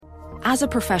As a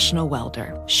professional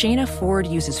welder, Shayna Ford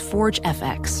uses Forge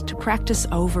FX to practice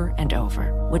over and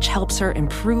over, which helps her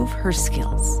improve her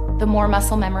skills. The more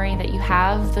muscle memory that you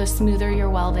have, the smoother your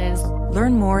weld is.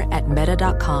 Learn more at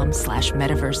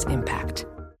meta.com/metaverseimpact.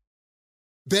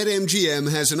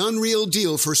 BetMGM has an unreal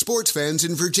deal for sports fans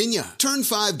in Virginia. Turn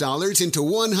 $5 into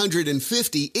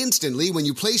 $150 instantly when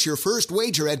you place your first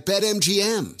wager at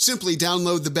BetMGM. Simply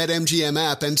download the BetMGM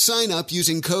app and sign up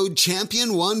using code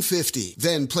CHAMPION150.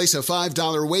 Then place a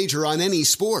 $5 wager on any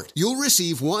sport. You'll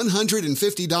receive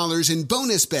 $150 in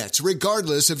bonus bets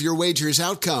regardless of your wager's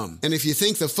outcome. And if you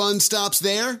think the fun stops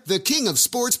there, the King of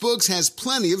Sportsbooks has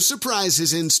plenty of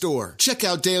surprises in store. Check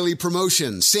out daily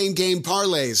promotions, same-game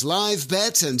parlays, live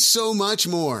bets, and so much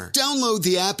more. Download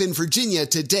the app in Virginia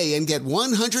today and get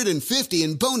 $150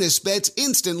 in bonus bets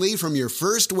instantly from your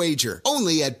first wager.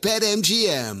 Only at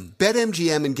BetMGM.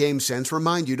 BetMGM and GameSense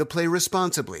remind you to play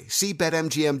responsibly. See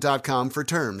BetMGM.com for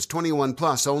terms. 21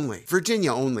 plus only.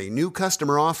 Virginia only. New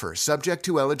customer offer. Subject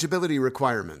to eligibility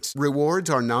requirements.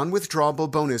 Rewards are non-withdrawable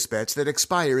bonus bets that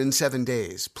expire in 7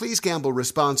 days. Please gamble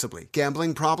responsibly.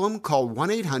 Gambling problem? Call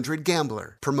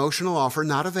 1-800-GAMBLER. Promotional offer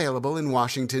not available in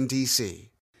Washington, D.C.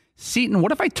 Seton,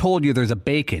 what if I told you there's a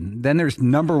bacon, then there's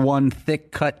number one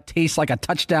thick cut, tastes like a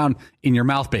touchdown in your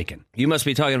mouth bacon? You must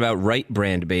be talking about Wright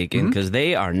brand bacon, because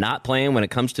they are not playing when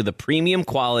it comes to the premium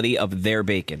quality of their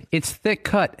bacon. It's thick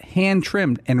cut, hand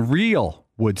trimmed, and real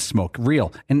wood smoke,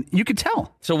 real. And you can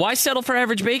tell. So why settle for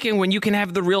average bacon when you can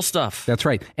have the real stuff? That's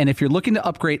right. And if you're looking to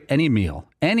upgrade any meal,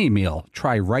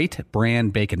 try Wright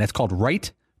brand bacon. That's called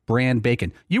Wright brand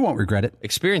bacon. You won't regret it.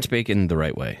 Experience bacon the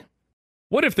right way.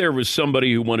 What if there was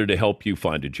somebody who wanted to help you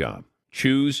find a job?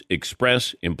 Choose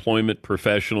Express Employment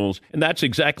Professionals, and that's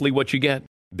exactly what you get.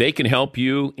 They can help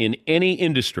you in any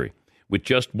industry. With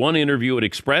just one interview at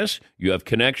Express, you have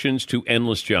connections to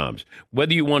endless jobs.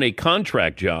 Whether you want a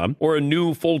contract job or a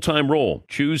new full-time role,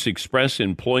 choose Express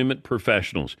Employment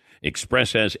Professionals.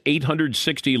 Express has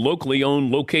 860 locally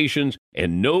owned locations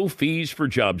and no fees for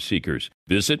job seekers.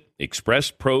 Visit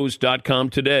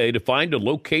expresspros.com today to find a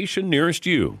location nearest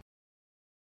you.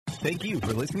 Thank you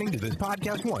for listening to this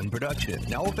Podcast One production.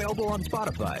 Now available on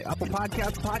Spotify, Apple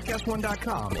Podcasts,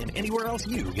 PodcastOne.com, and anywhere else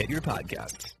you get your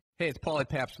podcasts. Hey, it's Paulie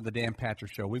Paps from the Dan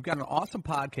Patrick Show. We've got an awesome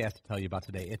podcast to tell you about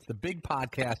today. It's the Big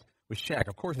Podcast with Shaq.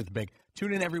 Of course it's big.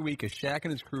 Tune in every week as Shaq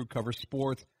and his crew cover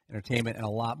sports, entertainment, and a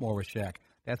lot more with Shaq.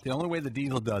 That's the only way the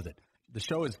Diesel does it. The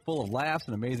show is full of laughs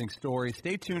and amazing stories.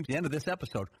 Stay tuned to the end of this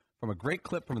episode from a great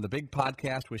clip from the Big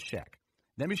Podcast with Shaq.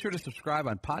 Then be sure to subscribe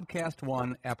on Podcast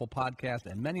One, Apple Podcasts,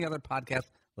 and many other podcast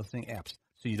listening apps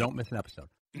so you don't miss an episode.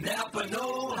 Napa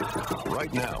know-how.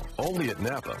 Right now, only at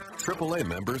Napa, AAA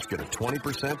members get a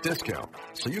 20% discount.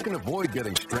 So you can avoid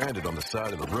getting stranded on the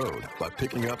side of the road by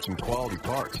picking up some quality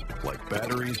parts like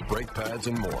batteries, brake pads,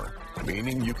 and more.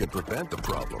 Meaning you can prevent the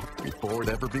problem before it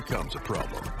ever becomes a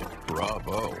problem.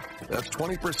 Bravo. That's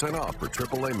 20% off for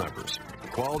AAA members.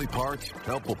 Quality parts,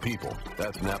 helpful people.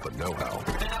 That's Napa know-how.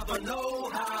 Napa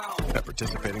know-how. At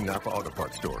participating Napa Auto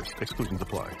Parts stores. Exclusions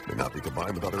apply. May not be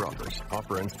combined with other offers.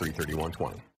 Offer ends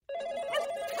 3/31/20.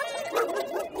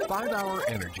 5-Hour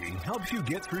Energy helps you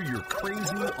get through your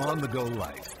crazy on-the-go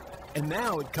life. And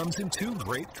now it comes in 2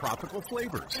 great tropical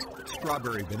flavors,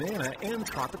 strawberry banana and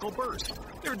tropical burst.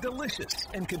 They're delicious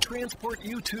and can transport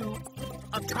you to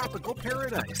a tropical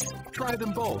paradise. Try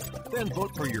them both, then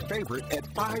vote for your favorite at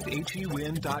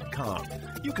 5hewin.com.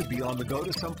 You could be on the go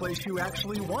to someplace you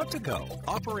actually want to go.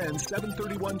 Offer ends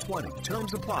 7/31/20.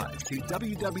 Terms apply. See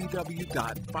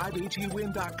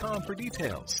www.5hewin.com for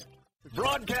details.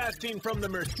 Broadcasting from the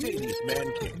Mercedes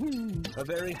Man Cave, a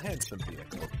very handsome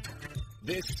vehicle.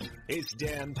 This is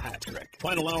Dan Patrick.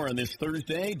 Final hour on this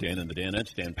Thursday. Dan and the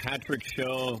Danettes, Dan Patrick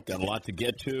Show. Got a lot to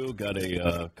get to. Got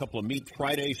a couple of Meat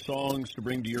Friday songs to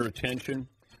bring to your attention.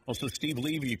 Also, Steve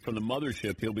Levy from the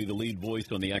Mothership. He'll be the lead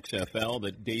voice on the XFL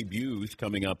that debuts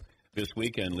coming up this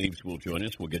weekend. Leaves will join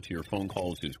us. We'll get to your phone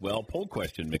calls as well. Poll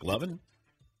question, McLovin.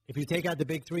 If you take out the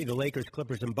big 3, the Lakers,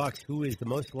 Clippers, and Bucks, who is the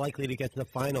most likely to get to the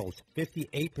finals?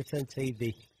 58% say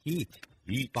the Heat.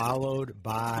 Followed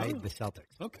by the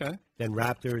Celtics. Okay. Then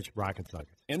Raptors, Rockets,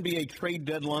 Nuggets. NBA trade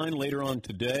deadline later on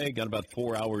today. Got about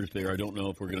 4 hours there. I don't know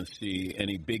if we're going to see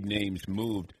any big names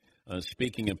moved.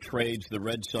 Speaking of trades, the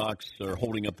Red Sox are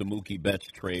holding up the Mookie Betts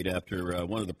trade after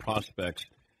one of the prospects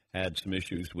had some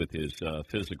issues with his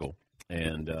physical.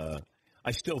 And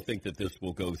I still think that this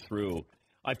will go through.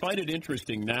 I find it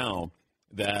interesting now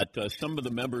that some of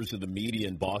the members of the media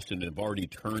in Boston have already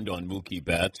turned on Mookie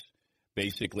Betts.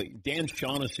 Basically, Dan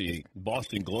Shaughnessy,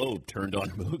 Boston Globe, turned on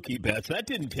Mookie Betts. That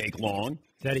didn't take long.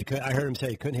 Said he could. I heard him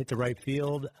say he couldn't hit the right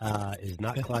field. Is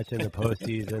not clutch in the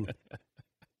postseason.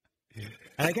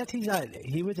 And I guess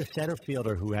he was a center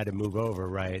fielder who had to move over,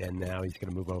 right? And now he's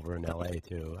going to move over in L.A.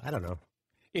 too. I don't know.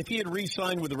 If he had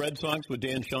re-signed with the Red Sox, would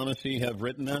Dan Shaughnessy have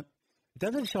written that?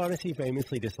 Doesn't Shaughnessy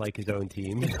famously dislike his own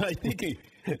team? I think he...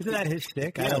 Isn't that his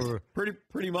shtick? Yes,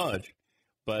 pretty much.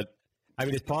 But... I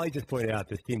mean, as Paulie just pointed out,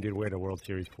 this team did win a World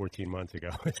Series 14 months ago.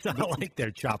 It's not like they're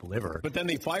chopped liver. But then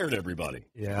they fired everybody.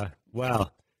 Yeah.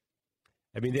 Well,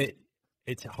 I mean,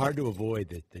 it's hard to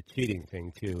avoid the cheating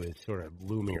thing, too, is sort of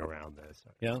looming around this.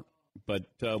 Yeah. But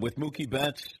with Mookie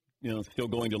Betts, still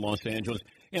going to Los Angeles,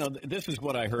 this is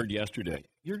what I heard yesterday.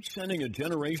 You're sending a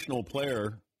generational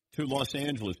player to Los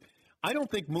Angeles. I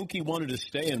don't think Mookie wanted to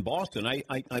stay in Boston.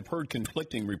 I've heard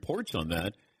conflicting reports on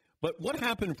that. But what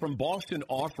happened from Boston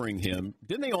offering him?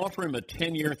 Didn't they offer him a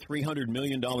 10-year, $300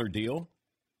 million deal?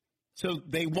 So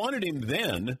they wanted him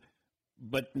then,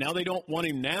 but now they don't want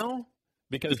him now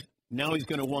because now he's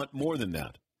going to want more than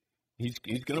that. He's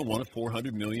going to want a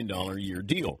 $400 million a year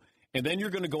deal. And then you're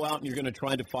going to go out and you're going to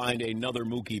try to find another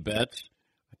Mookie Betts.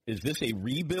 Is this a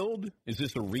rebuild? Is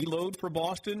this a reload for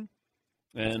Boston?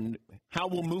 And how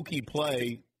will Mookie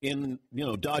play in,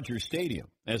 Dodger Stadium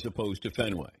as opposed to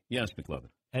Fenway? Yes, McLovin.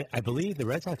 I believe the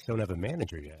Red Sox don't have a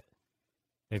manager yet.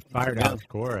 They've fired Alex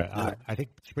Cora. I think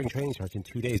spring training starts in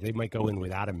 2 days. They might go in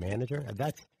without a manager.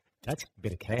 That's a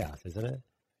bit of chaos, isn't it?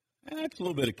 That's a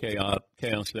little bit of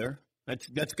chaos there. That's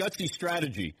gutsy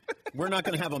strategy. We're not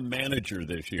going to have a manager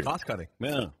this year. Cost cutting.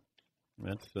 Yeah,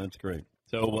 that's great.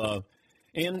 So,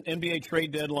 and NBA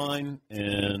trade deadline,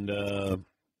 and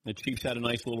the Chiefs had a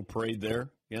nice little parade there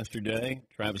yesterday.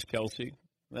 Travis Kelce.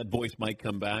 That voice might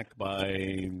come back by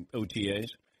OTAs.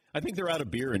 I think they're out of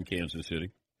beer in Kansas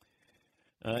City.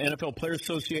 NFL Players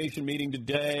Association meeting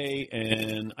today,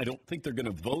 and I don't think they're going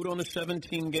to vote on a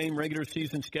 17-game regular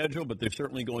season schedule, but they're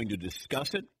certainly going to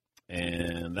discuss it,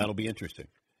 and that'll be interesting.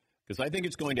 Because I think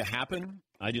it's going to happen.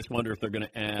 I just wonder if they're going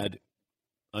to add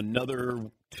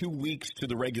another 2 weeks to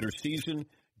the regular season.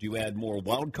 Do you add more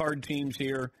wild card teams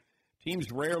here? Teams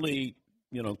rarely,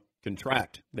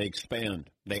 contract. They expand.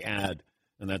 They add.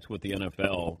 And that's what the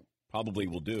NFL probably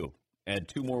will do. Add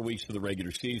 2 more weeks to the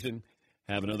regular season,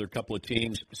 have another couple of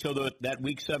teams, so that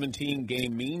Week 17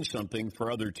 game means something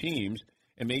for other teams,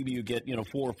 and maybe you get 4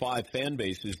 or 5 fan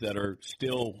bases that are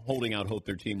still holding out hope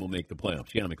their team will make the playoffs.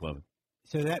 Yeah, McLevin.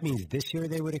 So that means this year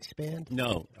they would expand?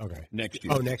 No. Okay. Next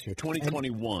year. Oh, next year.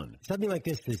 2021. And something like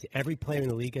this, does every player in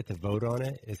the league get to vote on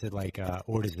it? Is it like,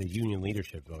 or does the union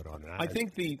leadership vote on it? I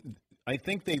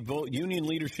think they vote. Union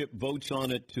leadership votes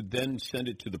on it to then send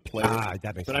it to the players.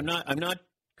 That makes but sense. I'm not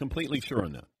completely sure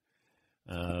on that.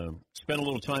 Spent a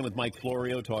little time with Mike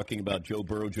Florio talking about Joe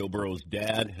Burrow. Joe Burrow's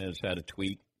dad has had a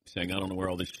tweet saying, "I don't know where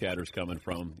all this chatter's coming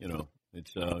from.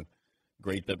 It's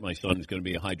great that my son is going to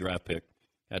be a high draft pick.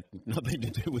 Had nothing to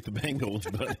do with the Bengals,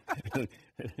 but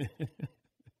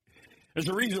there's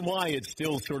a reason why it's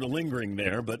still sort of lingering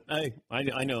there. But I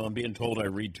know I'm being told I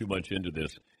read too much into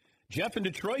this." Jeff in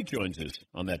Detroit joins us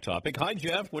on that topic. Hi,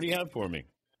 Jeff. What do you have for me?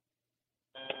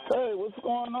 Hey, what's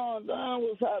going on, Don?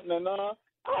 What's happening?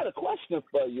 I had a question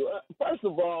for you. First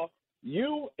of all,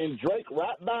 you and Drake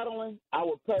rap battling, I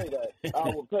would pay that.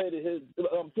 I would pay to his.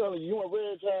 I'm telling you and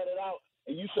Reg had it out,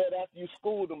 and you said after you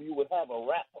schooled him, you would have a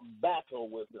rap battle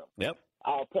with him. Yep.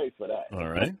 I'll pay for that. All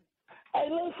right. Hey,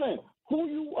 listen.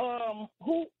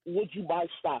 Who would you buy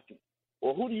stock in,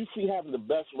 or who do you see having the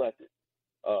best record?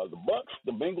 The Bucks,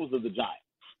 the Bengals, or the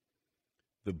Giants?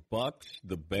 The Bucks,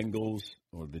 the Bengals,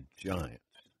 or the Giants?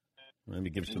 Let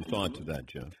me give some thought to that,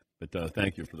 Jeff. But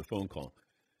thank you for the phone call.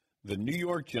 The New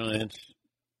York Giants,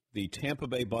 the Tampa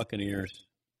Bay Buccaneers,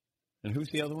 and who's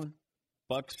the other one?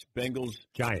 Bucks, Bengals,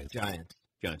 Giants.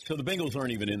 So the Bengals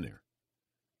aren't even in there.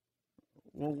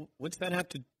 Well, what's that have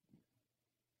to?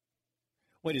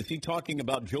 Wait, is he talking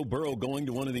about Joe Burrow going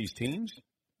to one of these teams?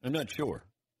 I'm not sure.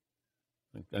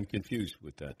 I'm confused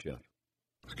with that, Jeff.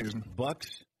 Excuse me.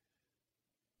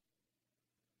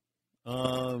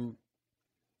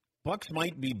 Bucks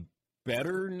might be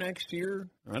better next year.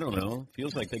 I don't know.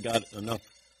 Feels like they got enough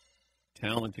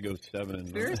talent to go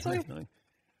 7-9. Seriously?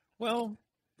 Well,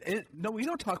 no, we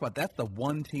don't talk about that's the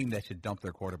one team that should dump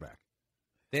their quarterback.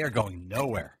 They are going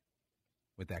nowhere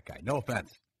with that guy. No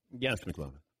offense. Yes,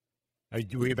 McLovin.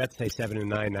 Were you about to say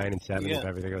 7-9, 9-7? Yeah, if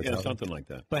everything goes well? Something like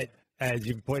that. But as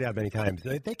you've pointed out many times,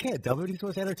 they can't double. He's the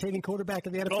most entertaining quarterback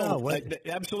in the NFL. Oh,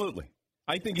 absolutely.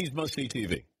 I think he's must-see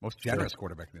TV. Most generous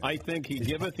quarterback in the NFL. I think he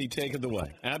giveth, he taketh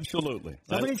away. Absolutely.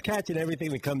 Somebody's catching everything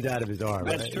that comes out of his arm.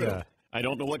 That's right? true. Yeah. I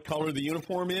don't know what color the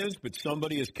uniform is, but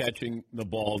somebody is catching the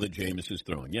ball that Jameis is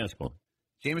throwing. Yes, Paul.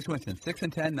 Jameis Winston,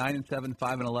 6-10, 9-7,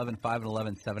 5-11,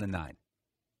 5-11, 7-9.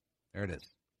 There it is.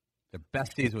 Their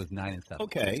best season was 9-7.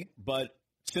 Okay, but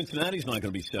Cincinnati's not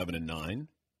going to be 7-9.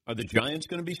 Are the Giants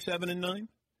going to be 7-9?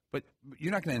 But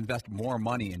you're not going to invest more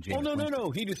money in Jameis. Oh, no.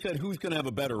 Winston. He just said who's going to have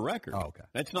a better record. Oh, okay.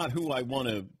 That's not who I want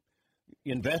to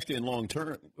invest in long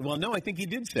term. Well, no, I think he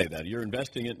did say that. You're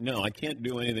investing in. No, I can't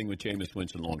do anything with Jameis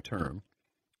Winston long term.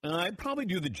 I'd probably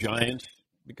do the Giants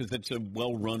because it's a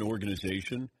well-run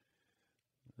organization.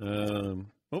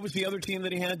 What was the other team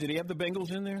that he had? Did he have the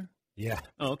Bengals in there? Yeah.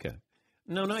 Oh, okay.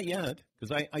 No, not yet,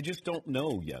 because I just don't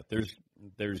know yet.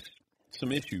 There's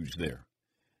some issues there.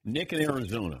 Nick in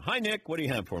Arizona. Hi, Nick. What do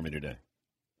you have for me today?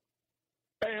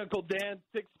 Hey, Uncle Dan,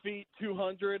 6 feet,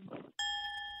 200.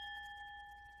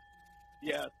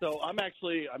 Yeah, so I'm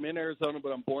in Arizona,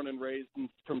 but I'm born and raised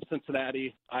from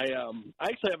Cincinnati. I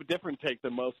actually have a different take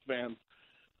than most fans.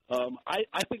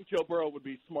 I think Joe Burrow would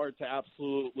be smart to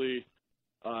absolutely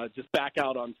just back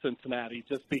out on Cincinnati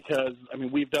just because,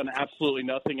 we've done absolutely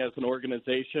nothing as an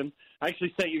organization. I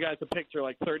actually sent you guys a picture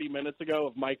like 30 minutes ago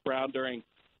of Mike Brown during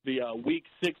the Week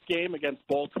 6 game against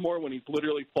Baltimore when he's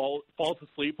literally falls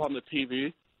asleep on the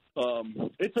TV.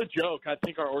 It's a joke. I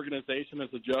think our organization is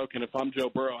a joke, and if I'm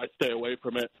Joe Burrow, I'd stay away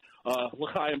from it.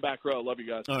 Hi, I'm back row. Love you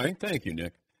guys. All right. Thank you,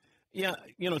 Nick. Yeah,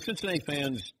 Cincinnati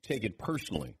fans take it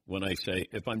personally when I say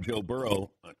if I'm Joe Burrow,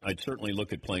 I'd certainly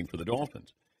look at playing for the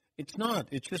Dolphins. It's not.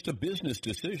 It's just a business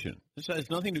decision. This has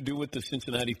nothing to do with the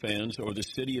Cincinnati fans or the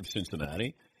city of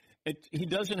Cincinnati. He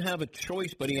doesn't have a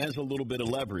choice, but he has a little bit of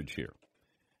leverage here.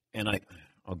 And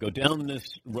I'll go down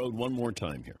this road one more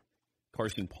time here.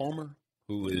 Carson Palmer,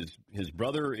 who is his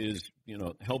brother, is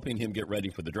helping him get ready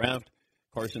for the draft.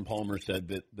 Carson Palmer said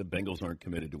that the Bengals aren't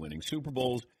committed to winning Super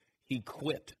Bowls. He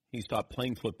quit. He stopped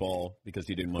playing football because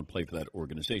he didn't want to play for that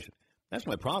organization. That's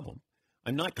my problem.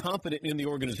 I'm not confident in the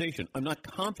organization. I'm not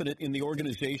confident in the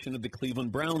organization of the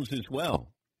Cleveland Browns as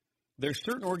well. There's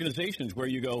certain organizations where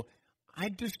you go, I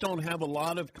just don't have a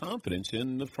lot of confidence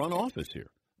in the front office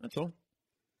here. That's all.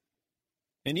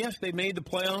 And yes, they made the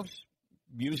playoffs.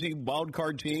 Usually wild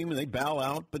card team, and they bow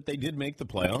out, but they did make the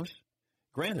playoffs.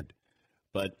 Granted.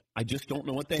 But I just don't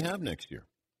know what they have next year.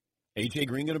 A.J.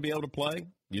 Green going to be able to play?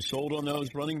 You sold on those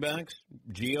running backs,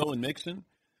 Gio and Mixon?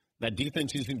 That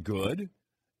defense isn't good.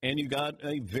 And you got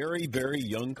a very, very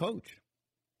young coach.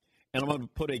 And I'm going to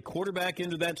put a quarterback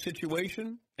into that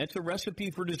situation. That's a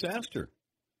recipe for disaster.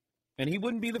 And he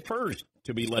wouldn't be the first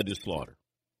to be led to slaughter.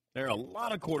 There are a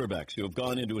lot of quarterbacks who have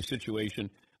gone into a situation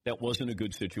that wasn't a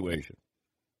good situation.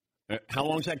 How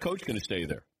long is that coach going to stay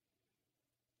there?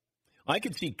 I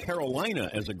could see Carolina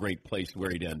as a great place where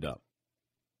he'd end up.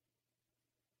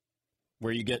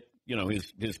 Where you get,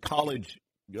 his college,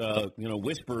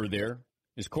 whisperer there,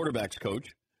 his quarterback's coach.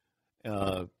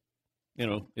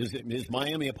 Is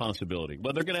Miami a possibility?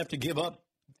 Well, they're going to have to give up,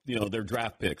 their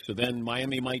draft picks. So then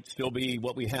Miami might still be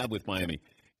what we have with Miami.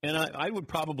 And I would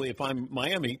probably, if I'm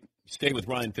Miami, stay with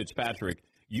Ryan Fitzpatrick,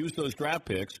 use those draft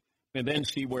picks, and then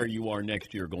see where you are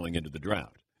next year going into the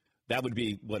draft. That would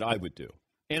be what I would do.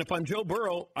 And if I'm Joe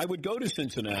Burrow, I would go to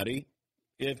Cincinnati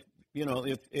if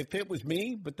it was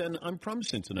me, but then I'm from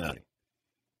Cincinnati.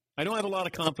 I don't have a lot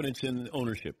of confidence in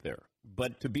ownership there.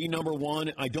 But to be number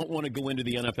one, I don't want to go into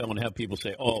the NFL and have people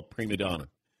say, oh, prima donna.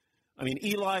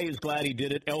 Eli is glad he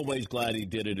did it. Elway's glad he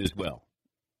did it as well.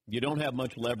 You don't have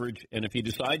much leverage, and if he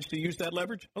decides to use that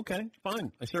leverage, okay,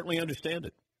 fine. I certainly understand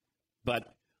it. But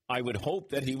I would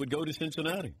hope that he would go to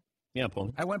Cincinnati. Yeah,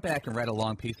 Paul. I went back and read a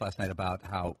long piece last night about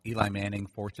how Eli Manning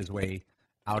forced his way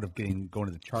out of going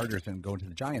to the Chargers and going to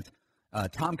the Giants.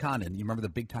 Tom Condon, you remember the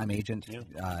big-time agent?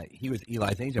 Yeah. He was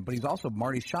Eli's agent, but he's also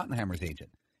Marty Schottenheimer's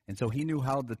agent. And so he knew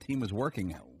how the team was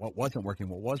working, what wasn't working,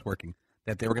 what was working,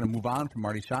 that they were going to move on from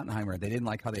Marty Schottenheimer. They didn't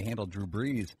like how they handled Drew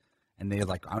Brees, and they were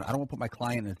like, I don't want to put my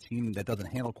client in a team that doesn't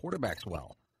handle quarterbacks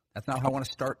well. That's not how I want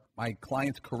to start my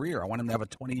client's career. I want him to have a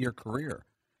 20-year career.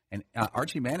 And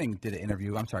Archie Manning did an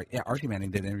interview. Archie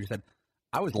Manning did an interview. Said,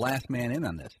 I was last man in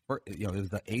on this. It was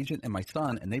the agent and my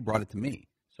son, and they brought it to me.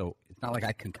 So it's not like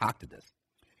I concocted this.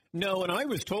 No, and I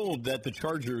was told that the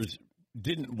Chargers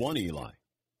didn't want Eli.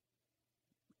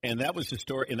 And that was the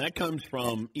story. And that comes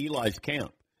from Eli's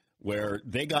camp, where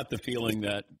they got the feeling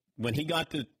that when he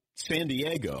got to San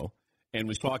Diego and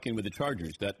was talking with the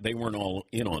Chargers, that they weren't all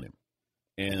in on him.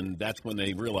 And that's when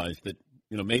they realized that,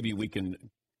 maybe we can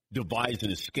devise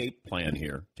an escape plan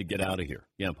here to get out of here.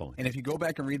 Yeah, Paul. And if you go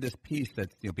back and read this piece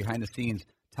that's behind the scenes,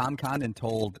 Tom Condon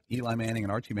told Eli Manning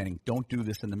and Archie Manning, don't do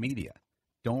this in the media.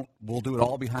 We'll do it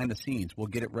all behind the scenes. We'll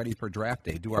get it ready for draft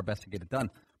day, do our best to get it done.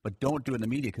 But don't do it in the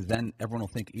media because then everyone will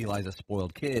think Eli's a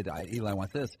spoiled kid. Eli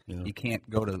wants this. Yeah. He can't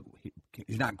go to –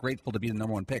 he's not grateful to be the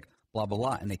number one pick, blah, blah,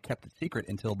 blah. And they kept it secret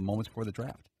until moments before the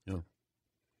draft. Yeah.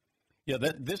 Yeah,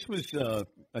 this was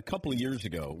a couple of years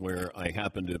ago where I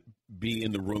happened to be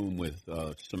in the room with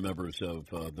some members of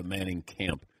the Manning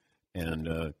camp,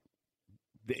 and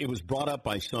it was brought up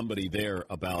by somebody there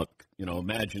about,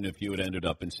 imagine if you had ended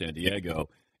up in San Diego,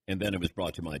 and then it was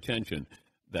brought to my attention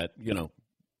that,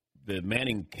 the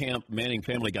Manning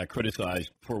family got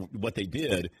criticized for what they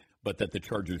did, but that the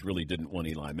Chargers really didn't want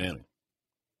Eli Manning.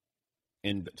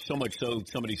 And so much so,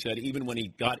 somebody said even when he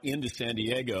got into San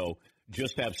Diego,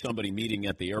 just have somebody meeting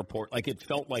at the airport, like it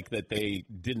felt like that they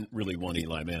didn't really want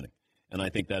Eli Manning. And I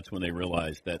think that's when they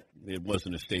realized that it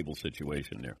wasn't a stable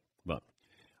situation there. But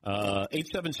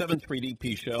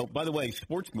 877-3DP show. By the way,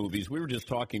 sports movies, we were just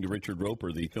talking to Richard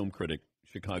Roper, the film critic,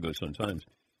 Chicago Sun-Times,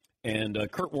 and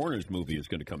Kurt Warner's movie is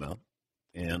going to come out.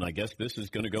 And I guess this is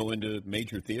going to go into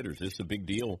major theaters. This is a big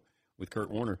deal with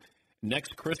Kurt Warner.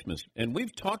 Next Christmas. And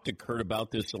we've talked to Kurt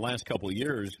about this the last couple of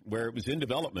years where it was in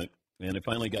development. And it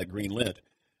finally got greenlit,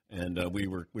 and we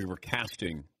were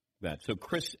casting that. So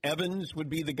Chris Evans would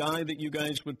be the guy that you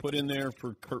guys would put in there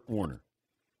for Kurt Warner.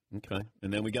 Okay.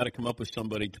 And then we got to come up with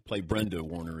somebody to play Brenda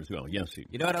Warner as well. Yes, Steve.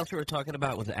 You know what else we were talking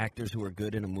about was actors who were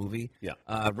good in a movie? Yeah.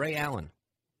 Ray Allen.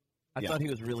 I thought he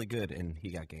was really good, and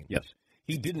he got game. Yes.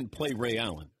 He didn't play Ray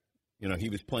Allen. He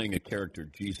was playing a character,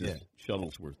 Jesus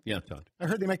Shuttlesworth. Yeah, Todd. I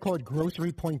heard they might call it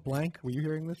Grocery Point Blank. Were you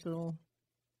hearing this at all?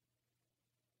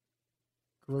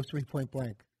 Grocery Point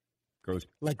Blank. Gross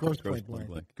Point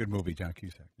Blank. Good movie, John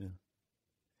Cusack. Yeah.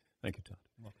 Thank you,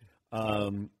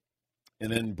 Todd.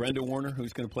 And then Brenda Warner,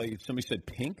 who's going to play, somebody said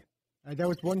Pink? That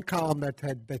was one column that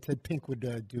said Pink would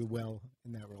do well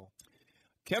in that role.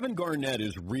 Kevin Garnett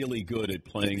is really good at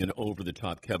playing an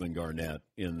over-the-top Kevin Garnett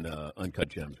in Uncut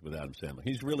Gems with Adam Sandler.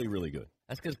 He's really, really good.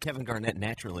 That's because Kevin Garnett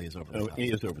naturally is over the top.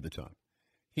 He is over the top.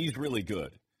 He's really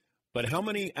good. But how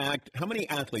many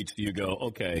athletes do you go,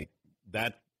 okay,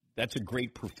 that's a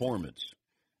great performance?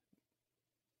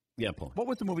 Yeah, Paul. What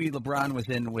was the movie LeBron was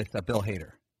in with Bill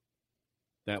Hader?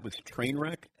 That was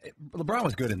Trainwreck? LeBron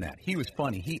was good in that. He was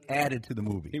funny. He added to the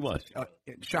movie. He was.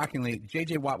 Shockingly,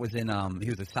 J.J. Watt was in, he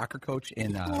was a soccer coach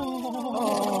in... he's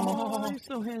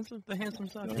so handsome. The handsome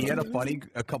soccer. He had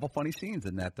a couple funny scenes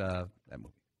in that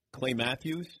movie. Clay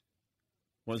Matthews?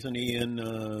 Wasn't he in,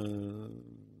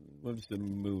 what was the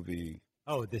movie?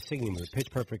 Oh, the singing movie, Pitch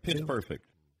Perfect 2? Pitch Perfect.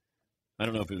 I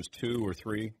don't know if it was 2 or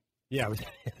 3. Yeah, it was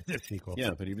the sequel.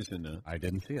 Yeah, but he was in that. I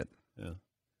didn't see it. Yeah.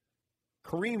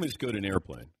 Kareem is good in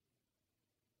Airplane.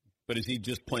 But is he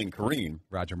just playing Kareem?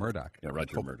 Roger Murdoch. Yeah,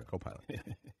 Roger Murdoch. Co-pilot.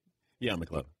 Yeah,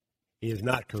 McLeod. He is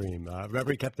not Kareem.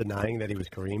 Remember he kept denying that he was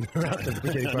Kareem throughout the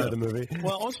beginning part of the movie?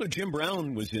 Well, also Jim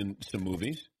Brown was in some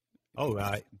movies. Oh,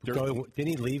 didn't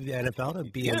he leave the NFL to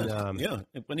be in... yeah,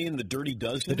 when he in The Dirty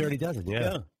Dozen? The Dirty Dozen,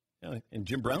 yeah. And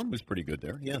Jim Brown was pretty good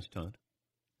there. Yes, Todd.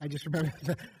 I just remember...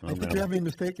 I think you have me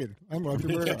mistaken. I'm Roger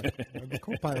Murdoch. I'm the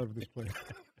co-pilot of this plane.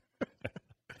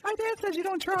 My dad says you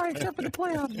don't try except for the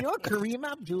playoffs. You're Kareem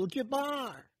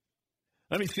Abdul-Jabbar.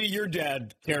 Let me see your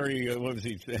dad carry, what was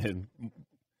he saying?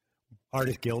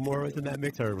 Artis Gilmore was in that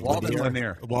mix? Or Walden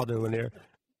Lanier. Walden Lanier.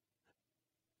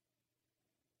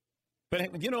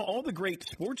 But, all the great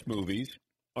sports movies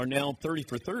are now 30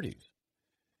 for 30s.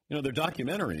 They're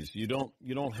documentaries. You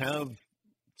don't have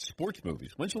sports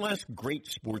movies. When's the last great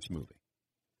sports movie?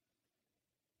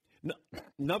 No,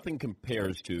 nothing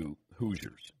compares to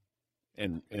Hoosiers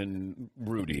and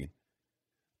Rudy.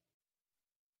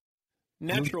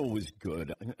 Natural was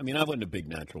good. I mean, I wasn't a big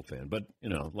Natural fan, but,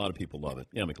 a lot of people love it.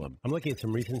 Yeah, McClellan. I'm looking at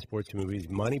some recent sports movies.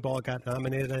 Moneyball got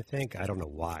nominated, I think. I don't know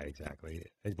why exactly.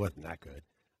 It wasn't that good.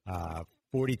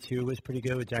 42 was pretty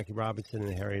good with Jackie Robinson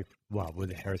and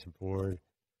with Harrison Ford.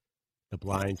 The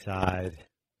Blind Side.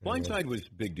 Blind Side was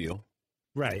a big deal.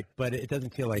 Right, but it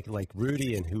doesn't feel like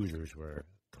Rudy and Hoosiers were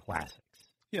classics.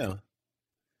 Yeah.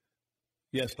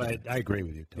 Yes, but I agree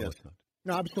with you, Tom. Yes,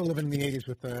 no, I'm still living in the 80s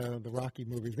with the Rocky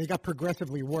movies. They got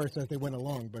progressively worse as they went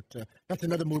along, but that's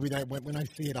another movie that when I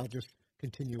see it, I'll just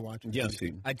continue watching. Yes,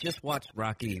 I just watched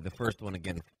Rocky, the first one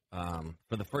again,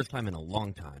 for the first time in a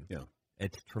long time. Yeah.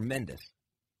 It's tremendous.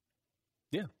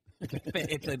 Yeah.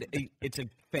 It's a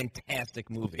fantastic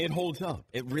movie. It holds up.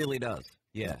 It really does.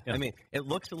 Yeah. I mean, it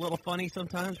looks a little funny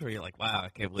sometimes where you're like, wow, I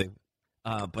can't believe.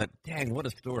 But dang, what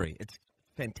a story. It's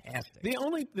fantastic.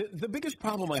 The biggest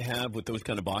problem I have with those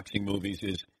kind of boxing movies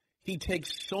is he takes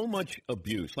so much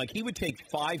abuse. Like he would take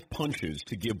 5 punches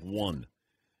to give 1.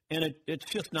 And it's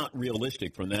just not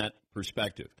realistic from that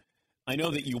perspective. I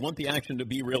know that you want the action to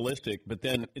be realistic, but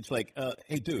then it's like,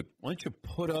 hey, dude, why don't you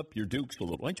put up your dukes a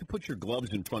little? Why don't you put your gloves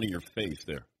in front of your face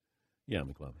there? Yeah,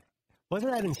 McLeod.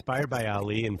 Wasn't that inspired by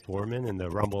Ali and Foreman and the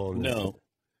Rumble? And no.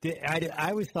 I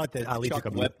always thought that Ali Chuck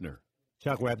took a... Wepner.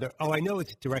 Chuck Webb. I know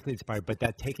it's directly inspired, but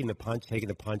that taking the punch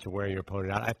and wearing your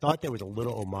opponent out, I thought there was a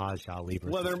little homage to Ali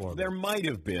versus Foreman. There might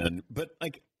have been, but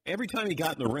like every time he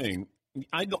got in the ring,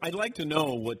 I'd like to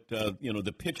know what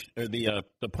the pitch or the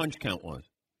punch count was.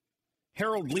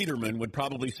 Harold Lederman would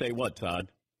probably say what,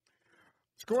 Todd?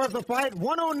 Score of the fight,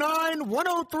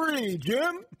 109-103,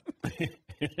 Jim.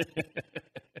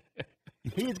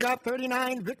 He's got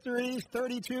 39 victories,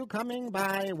 32 coming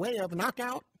by way of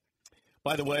knockout.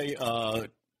 By the way,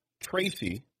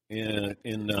 Tracy in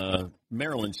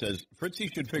Maryland says, Fritzy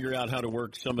should figure out how to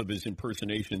work some of his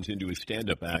impersonations into his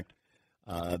stand-up act.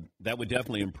 That would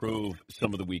definitely improve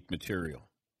some of the weak material.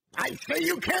 I say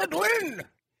you can't win.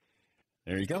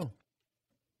 There you go.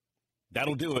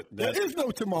 That'll do it. There is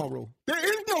no tomorrow. There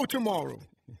is no tomorrow.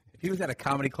 He was at a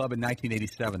comedy club in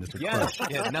 1987. This was close.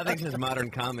 Yeah, nothing says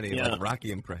modern comedy like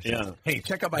Rocky impression. Yeah. Hey,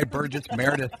 check out my Burgess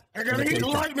Meredith. I'm going to eat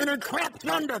lightning and crap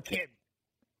thunder, kid.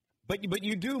 But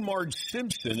you do Marge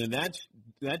Simpson, and that's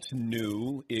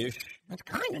new-ish. That's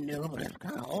kind of new, but it's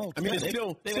kind of old. I mean, it's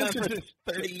still they've been on for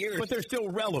 30 years. But they're still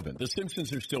relevant. The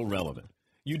Simpsons are still relevant.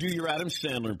 You do your Adam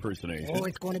Sandler impersonation. Oh,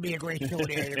 it's going to be a great show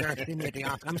there. You're going to see me at the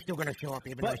office. I'm still going to show up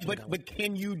even though But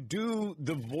can you do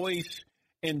the voice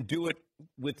and do it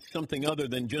with something other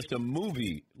than just a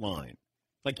movie line?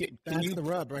 That's the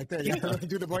rub right there. You have to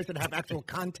do the voice and have actual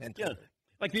content. Yeah.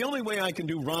 Like the only way I can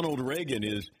do Ronald Reagan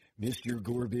is, Mr.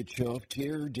 Gorbachev,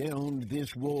 tear down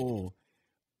this wall.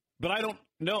 But I don't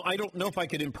know if I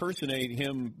could impersonate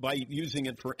him by using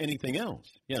it for anything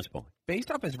else. Yes, Paul.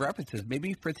 Based off his references,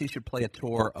 maybe Fritzy should play a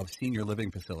tour of senior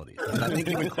living facilities. And I think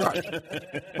he would crush.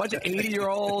 A bunch of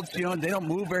 80-year-olds, they don't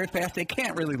move very fast. They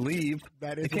can't really leave.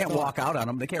 They can't walk out on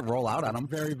them. They can't roll out on them.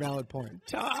 Very valid point.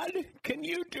 Todd, can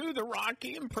you do the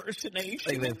Rocky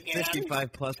impersonation Like the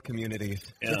 55-plus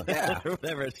communities. Yeah.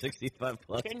 Whatever,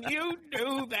 65-plus. Can you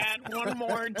do that one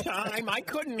more time? I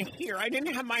couldn't hear. I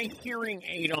didn't have my hearing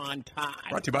aid on, Todd.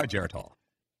 Brought to you by Geritol.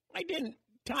 I didn't.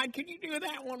 Todd, can you do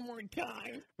that one more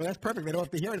time? Well, that's perfect. They don't have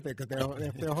to hear anything because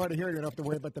if they're hard to hear, you don't have to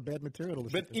worry about the bad material.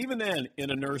 But even then, in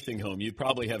a nursing home, you'd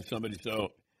probably have somebody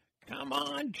come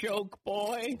on, joke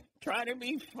boy. Try to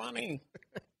be funny.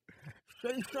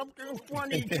 Say something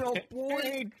funny, joke boy.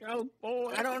 Hey, joke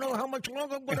boy. I don't know how much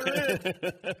longer, but it is.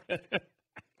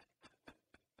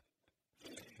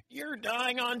 You're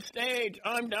dying on stage.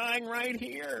 I'm dying right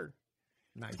here.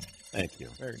 Nice. Thank you.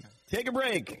 Very nice. Take a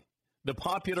break. The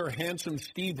popular, handsome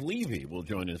Steve Levy will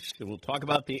join us. We'll talk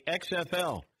about the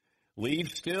XFL.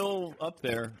 Levy's still up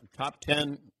there, top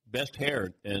 10 best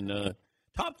hair, and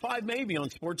top 5 maybe on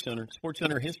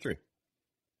SportsCenter history.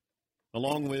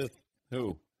 Along with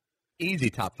who? Easy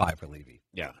top 5 for Levy.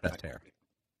 Yeah. Best hair.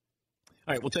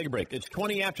 All right, we'll take a break. It's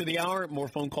 20 after the hour. More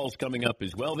phone calls coming up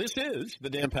as well. This is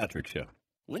the Dan Patrick Show.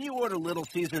 When you order Little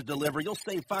Caesars delivery, you'll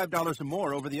save $5 or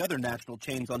more over the other national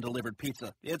chains on delivered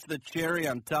pizza. It's the cherry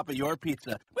on top of your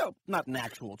pizza. Well, not an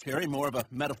actual cherry, more of a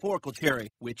metaphorical cherry,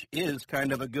 which is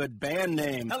kind of a good band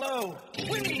name. Hello,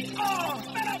 we are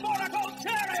Metaphorical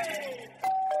Cherry!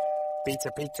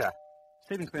 Pizza, pizza.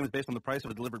 Savings claim is based on the price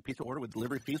of a delivered pizza order with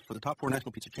delivery fees for the top 4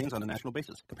 national pizza chains on a national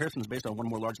basis. Comparison is based on 1 or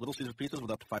more large Little Caesars pizzas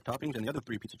with up to 5 toppings and the other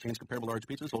 3 pizza chains comparable large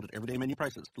pizzas sold at everyday menu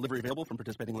prices. Delivery available from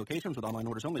participating locations with online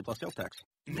orders only plus sales tax.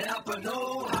 Napa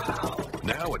know-how.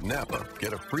 Now at Napa,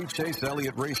 get a free Chase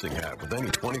Elliott racing hat with any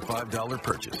 $25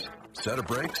 purchase. Set of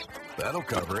brakes? That'll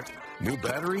cover it. New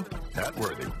battery? Hat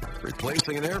worthy.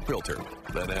 Replacing an air filter?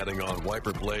 Then adding on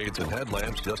wiper blades and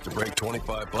headlamps just to break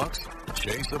 $25?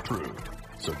 Chase approved.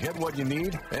 So get what you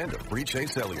need and a free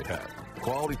Chase Elliott hat.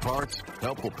 Quality parts,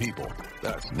 helpful people.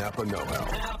 That's Napa Know-How.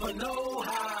 Napa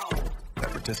know-how.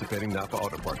 At participating Napa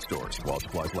Auto Parts stores while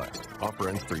supplies last. Offer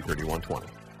ends 3/31/20.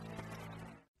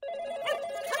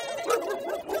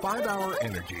 5-Hour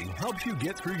Energy helps you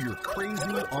get through your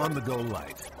crazy on-the-go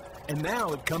life. And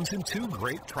now it comes in 2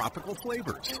 great tropical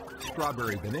flavors,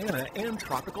 strawberry banana and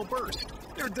tropical burst.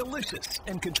 They're delicious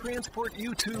and can transport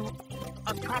you to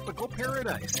a tropical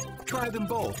paradise. Try them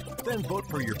both, then vote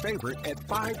for your favorite at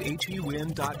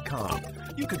 5hewin.com.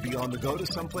 You could be on the go to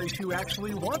someplace you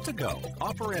actually want to go.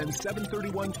 Offer ends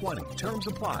 7/31/20. Terms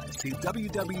apply. See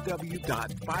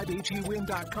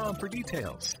www.5hewin.com for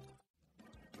details.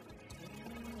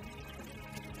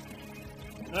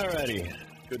 All righty.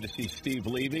 Good to see Steve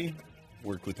Levy.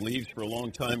 Worked with Leaves for a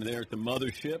long time there at the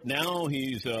mothership. Now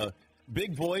he's a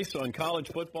big voice on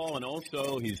college football, and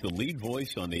also he's the lead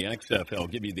voice on the XFL. I'll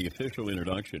give you the official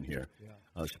introduction here.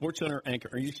 Yeah. SportsCenter anchor.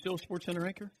 Are you still SportsCenter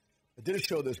anchor? I did a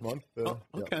show this month. Okay.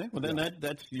 Yeah. Well, then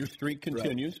that's your streak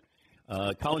continues.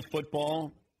 Right. College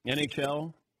football,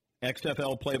 NHL,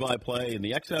 XFL play-by-play. And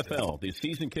the XFL, the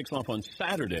season kicks off on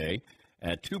Saturday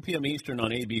at 2 p.m. Eastern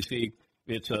on ABC.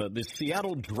 It's the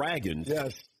Seattle Dragons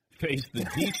face the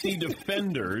DC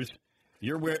Defenders.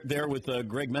 You're there with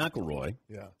Greg McElroy.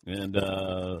 Yeah. And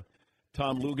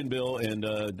Tom Luganville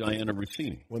and Diana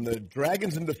Rossini. When the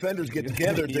Dragons and Defenders get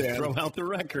together, Dan, throw out the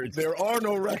records. There are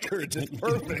no records. It's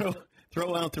perfect.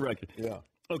 throw out the record. Yeah.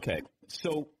 Okay.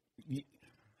 So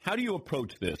how do you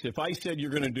approach this? If I said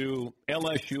you're going to do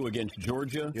LSU against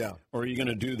Georgia, or are you going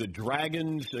to do the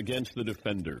Dragons against the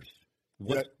Defenders?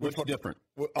 What's different?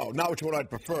 Oh, not which one I'd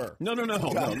prefer. No.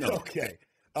 Okay.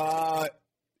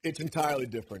 It's entirely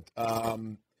different.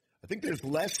 I think there's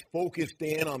less focus,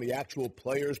 Dan, on the actual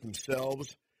players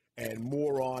themselves and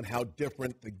more on how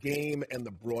different the game and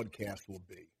the broadcast will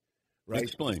be. Right?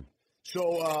 Explain.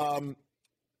 So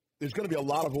there's going to be a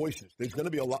lot of voices. There's going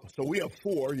to be a lot. So we have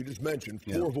four, you just mentioned,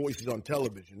 four voices on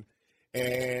television.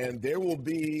 And there will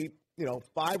be,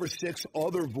 5 or 6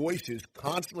 other voices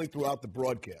constantly throughout the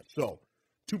broadcast. So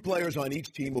 2 players on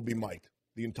each team will be mic'd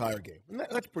the entire game. And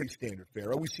that's pretty standard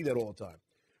fare. We see that all the time.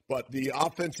 But the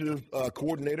offensive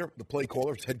coordinator, the play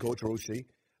caller, head coach or OC,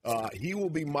 he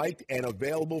will be mic'd and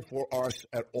available for us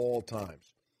at all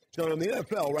times. So in the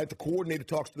NFL, right, the coordinator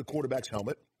talks to the quarterback's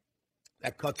helmet.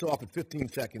 That cuts off at 15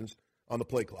 seconds on the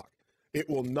play clock. It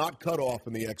will not cut off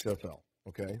in the XFL,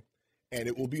 okay? And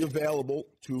it will be available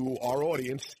to our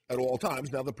audience at all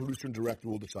times. Now the producer and director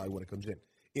will decide when it comes in.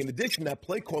 In addition, that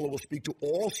play caller will speak to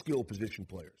all skill position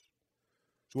players.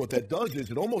 So what that does is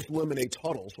it almost eliminates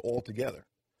huddles altogether.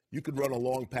 You could run a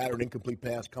long pattern, incomplete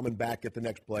pass, coming back at the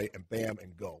next play, and bam,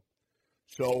 and go.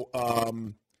 So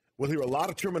we'll hear a lot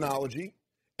of terminology.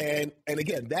 And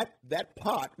again, that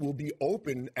pot will be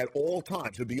open at all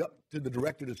times. It'll be up to the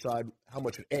director to decide how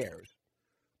much it airs.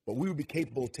 But we would be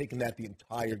capable of taking that the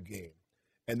entire game.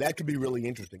 And that could be really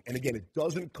interesting. And again, it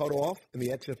doesn't cut off in the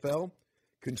XFL.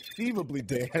 Conceivably,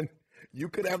 Dan, you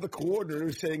could have the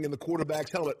coordinator saying in the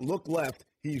quarterback's helmet, look left,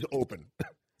 he's open.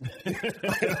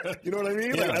 You know what I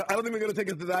mean? Yeah. Like, I don't think we're going to take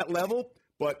it to that level,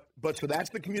 but so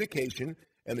that's the communication,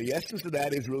 and the essence of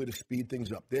that is really to speed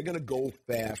things up. They're going to go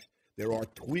fast. There are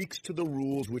tweaks to the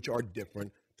rules which are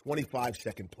different.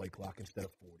 25-second play clock instead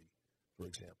of 40, for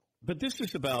example. But this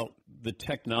is about the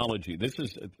technology. This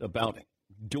is about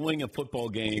doing a football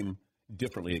game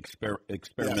differently,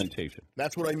 experimentation. Yes.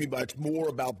 That's what I mean by it's more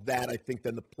about that, I think,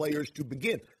 than the players to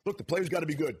begin. Look, the players got to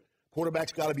be good.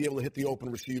 Quarterback's got to be able to hit the open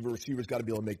receiver. Receiver's got to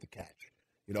be able to make the catch.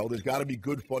 There's got to be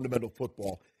good fundamental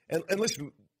football. And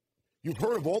listen, you've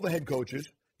heard of all the head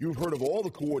coaches. You've heard of all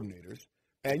the coordinators.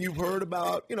 And you've heard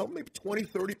about, maybe 20,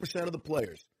 30% of the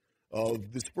players.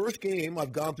 Of this first game,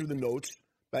 I've gone through the notes.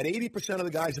 About 80% of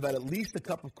the guys have had at least a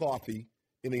cup of coffee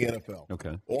in the NFL.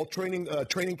 Okay. All training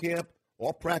camp,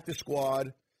 all practice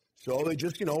squad. So they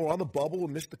just, were on the bubble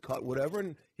and missed the cut, whatever.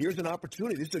 And here's an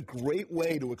opportunity. This is a great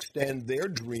way to extend their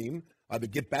dream, either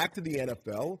get back to the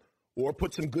NFL or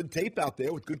put some good tape out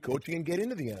there with good coaching and get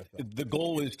into the NFL. The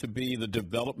goal is to be the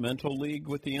developmental league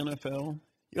with the NFL?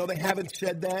 They haven't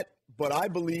said that, but I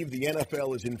believe the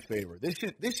NFL is in favor.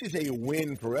 This is a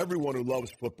win for everyone who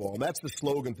loves football, and that's the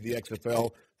slogan for the XFL,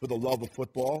 for the love of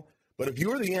football. But if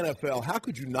you're the NFL, how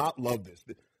could you not love this?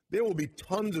 There will be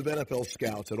tons of NFL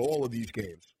scouts at all of these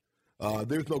games.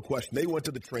 There's no question. They went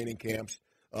to the training camps.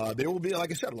 There will be,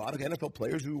 like I said, a lot of NFL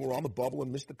players who were on the bubble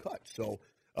and missed the cut. So,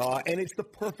 and it's the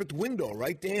perfect window,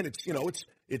 right, Dan?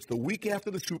 It's the week after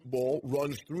the Super Bowl,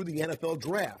 runs through the NFL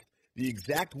draft. The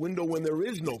exact window when there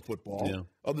is no football,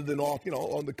 other than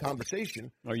on the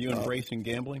conversation. Are you embracing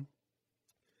gambling?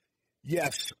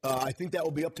 Yes. I think that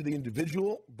will be up to the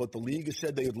individual, but the league has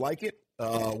said they would like it.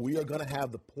 We are going to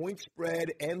have the point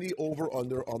spread and the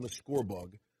over-under on the score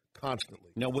bug constantly.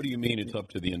 Now, what do you mean it's up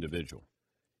to the individual?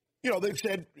 They've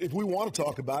said if we want to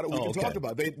talk about it, we can talk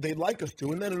about it. They'd like us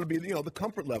to, and then it'll be, the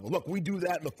comfort level. Look, we do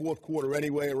that in the fourth quarter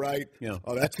anyway, right? Yeah.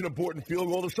 That's an important field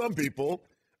goal to some people.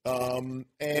 And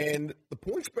the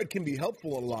point spread can be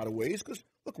helpful in a lot of ways because,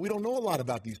 look, we don't know a lot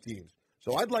about these teams.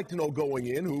 So I'd like to know going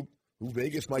in who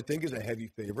Vegas might think is a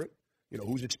heavy favorite,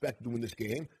 who's expected to win this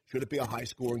game. Should it be a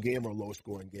high-scoring game or a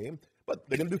low-scoring game? But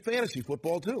they're going to do fantasy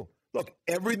football too. Look,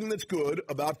 everything that's good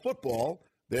about football,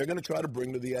 they're going to try to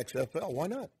bring to the XFL. Why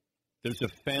not? There's a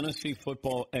fantasy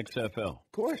football XFL.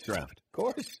 Of course. Draft. Of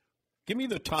course. Give me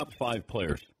the top 5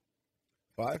 players.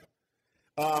 5?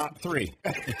 3.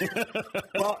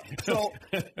 Well, so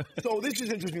this is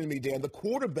interesting to me, Dan. The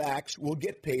quarterbacks will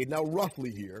get paid, now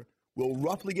roughly here, will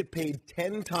roughly get paid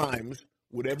 10 times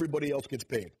what everybody else gets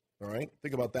paid. All right?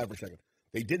 Think about that for a second.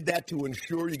 They did that to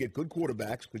ensure you get good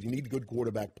quarterbacks because you need good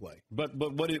quarterback play. But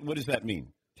what does that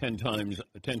mean? 10 times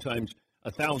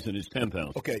 1,000 is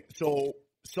 10,000. Okay, so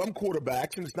some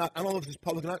quarterbacks, and it's not, I don't know if it's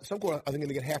public or not, some quarterbacks, I think, are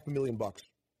going to get $500,000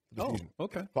 for the season.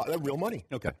 Okay. That's real money.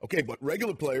 Okay. Okay, but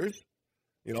regular players,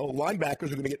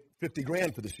 linebackers are going to get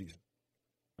 $50,000 for the season.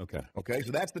 Okay. Okay,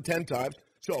 so that's the 10 times.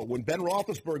 So when Ben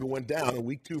Roethlisberger went down in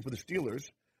week 2 for the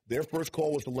Steelers, their first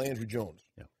call was to Landry Jones.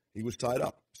 Yeah. He was tied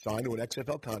up, signed to an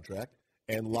XFL contract,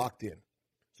 and locked in.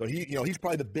 So he's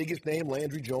probably the biggest name,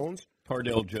 Landry Jones.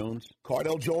 Cardell Jones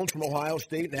from Ohio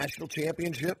State National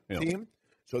Championship team.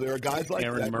 So there are guys like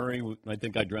Aaron that. Murray, I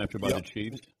think I drafted by the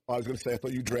Chiefs. I was going to say, I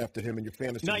thought you drafted him in your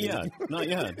fantasy Not league. Not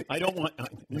yet. I don't want.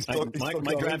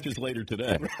 My draft is later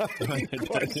today.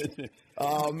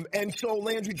 And so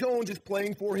Landry Jones is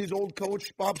playing for his old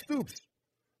coach, Bob Stoops,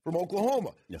 from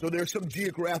Oklahoma. Yeah. So there's some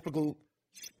geographical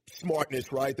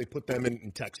smartness, right? They put them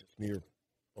in Texas, near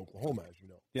Oklahoma, as you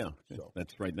know. Yeah, so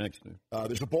that's right next to.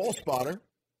 There's a ball spotter.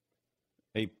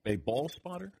 A ball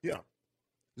spotter? Yeah.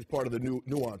 This is part of the new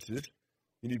nuances.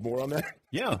 You need more on that?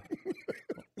 Yeah.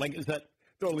 Like, is that...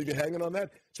 Don't leave you hanging on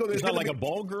that. So there's not like a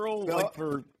ball girl? No, like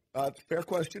for... fair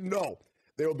question. No.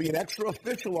 There will be an extra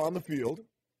official on the field,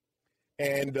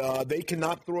 and they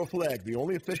cannot throw a flag. The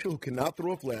only official who cannot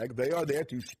throw a flag, they are there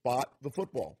to spot the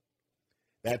football.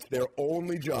 That's their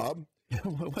only job.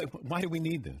 Why do we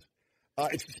need this?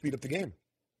 It's to speed up the game.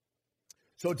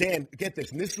 So, Dan, get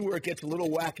this. And this is where it gets a little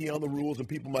wacky on the rules, and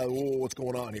people might, what's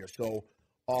going on here? So,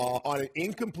 on an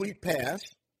incomplete pass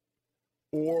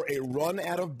or a run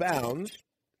out of bounds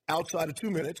outside of 2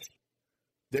 minutes,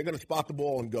 they're going to spot the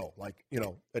ball and go. Like,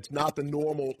 it's not the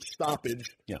normal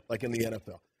stoppage like in the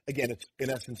NFL. Again, it's,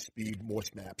 in essence, speed, more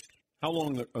snaps. How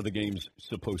long are the games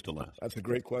supposed to last? That's a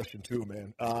great question, too,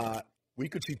 man. We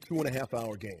could see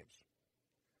 2.5-hour games.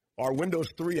 Our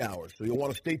window's 3 hours, so you'll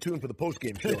want to stay tuned for the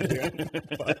post-game show.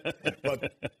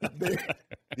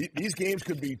 These games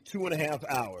could be 2.5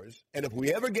 hours, and if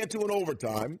we ever get to an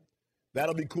overtime,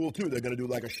 that'll be cool, too. They're going to do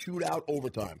like a shootout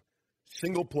overtime.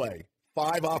 Single play,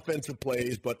 5 offensive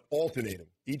plays, but alternating,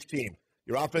 each team.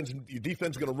 Your defense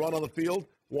is going to run on the field,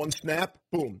 one snap,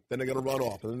 boom, then they're going to run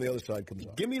off, and then the other side comes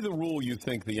up. Give me the rule you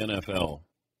think the NFL,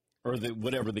 or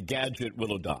the gadget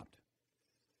will adopt,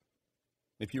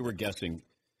 if you were guessing.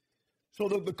 So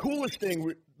the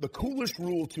coolest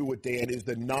rule to it, Dan, is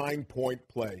the 9-point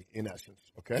play, in essence,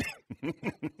 okay?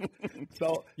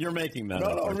 So you're making that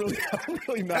up. No, I'm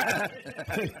really not.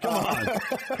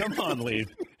 Come on, Levy.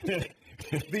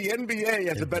 The NBA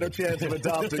has a better chance of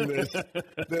adopting this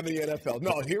than the NFL.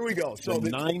 No, here we go. So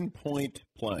the 9-point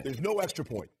play. There's no extra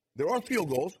point. There are field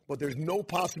goals, but there's no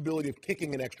possibility of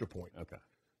kicking an extra point. Okay.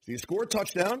 So you score a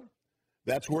touchdown,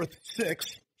 that's worth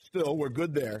 6. Still, we're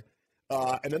good there.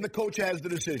 And then the coach has the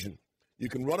decision. You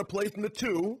can run a play from the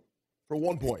 2 for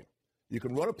 1 point. You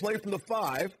can run a play from the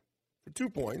 5 for 2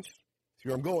 points. See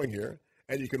where I'm going here.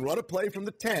 And you can run a play from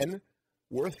the 10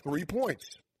 worth 3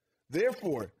 points.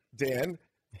 Therefore, Dan,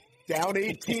 down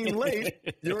 18 late,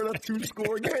 you're in a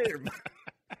 2-score game.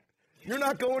 You're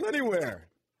not going anywhere.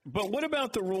 But what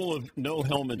about the rule of no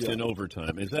helmets in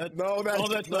overtime? Is that no?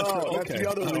 That's not true. Okay. That's the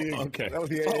other league. Okay, that was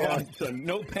the AAF. So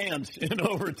no pants in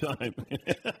overtime.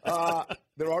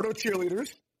 There are no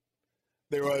cheerleaders.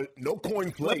 There are no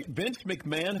coin flip. Wait, Vince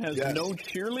McMahon has no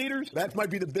cheerleaders? That might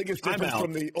be the biggest difference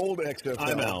from the old XFL.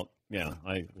 I'm out. Yeah,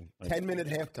 10-minute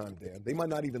halftime, Dan. They might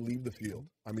not even leave the field.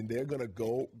 I mean, they're going to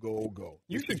go.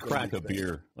 You should crack a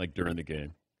beer like during the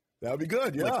game. That would be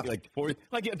good. Yeah, like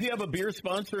if you have a beer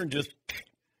sponsor and just.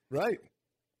 Right.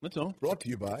 That's all. Brought to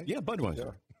you by. Yeah,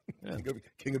 Budweiser. Yeah.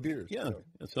 King of beers. Yeah,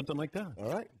 something like that.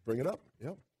 All right. Bring it up.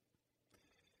 Yep.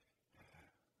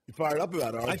 You fired up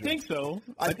about it, aren't you? I think so.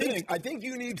 I think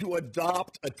you need to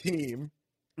adopt a team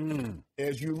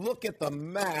as you look at the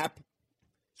map.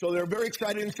 So they're very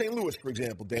excited in St. Louis, for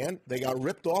example, Dan. They got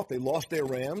ripped off. They lost their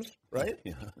Rams, right?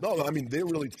 Yeah. No, I mean they're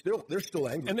still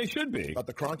angry. And they should be. About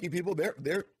the Kroenke people.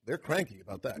 They're cranky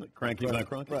about that. Cranky about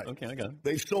Kroenke? Right. Okay, I got it.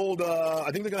 They sold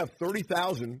I think they're gonna have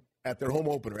 30,000 at their home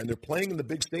opener, and they're playing in the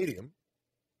big stadium.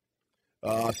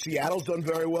 Seattle's done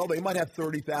very well. They might have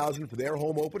 30,000 for their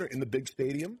home opener in the big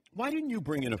stadium. Why didn't you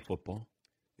bring in a football?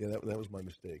 Yeah, that was my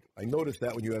mistake. I noticed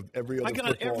that when you have every other I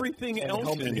got everything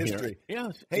else in history.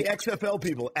 Yes. Hey, XFL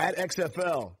people, at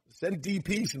XFL, send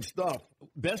DP some stuff.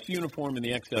 Best uniform in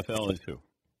the XFL is who?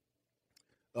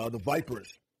 The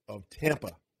Vipers of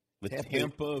Tampa. The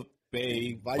Tampa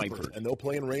Bay Vipers. And they'll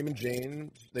play in Raymond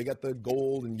James. They got the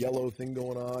gold and yellow thing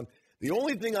going on. The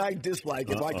only thing I dislike,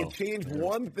 if I could change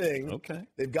one thing,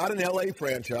 they've got an L.A.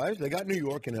 franchise. They got New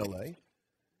York and L.A.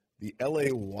 The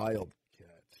L.A. Wildcats.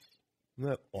 Isn't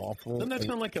that awful? Doesn't that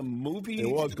sound like a movie? It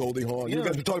was Goldie Hawn. Yeah. You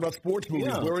guys are talking about sports movies.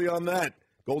 Yeah. Where are you on that?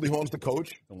 Goldie Hawn's the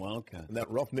coach. The Wildcats. In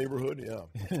that rough neighborhood, yeah.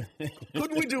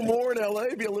 Couldn't we do more in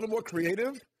L.A., be a little more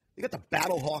creative? You got the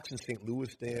Battlehawks in St.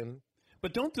 Louis, Dan.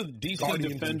 But don't the DC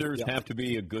Guardians, defenders yeah. have to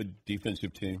be a good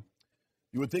defensive team?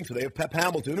 You would think so. They have Pep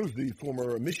Hamilton, who's the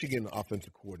former Michigan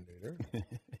offensive coordinator.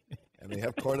 And they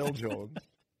have Cardell Jones.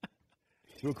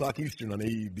 2 o'clock Eastern on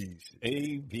ABC.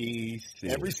 ABC.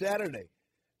 Every Saturday.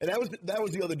 And that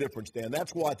was the other difference, Dan.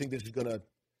 That's why I think this is going to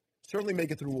certainly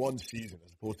make it through one season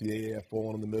as opposed to the AAF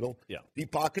falling in the middle. Yeah.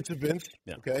 Deep pockets of Vince,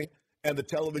 Yeah. okay, and the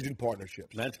television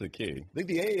partnerships. That's the key. I think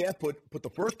the AAF put the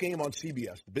first game on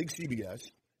CBS, the big CBS,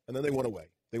 and then they went away.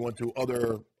 They went to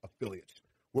other affiliates.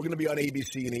 We're going to be on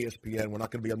ABC and ESPN. We're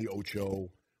not going to be on the Ocho.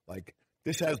 Like,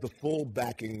 this has the full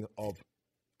backing of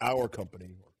our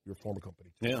company, or your former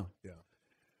company. Too. Yeah. Yeah.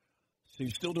 So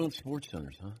you're still doing Sports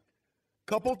Centers, huh?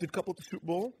 Did couple at the Super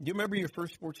Bowl. Do you remember your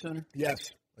first Sports Center?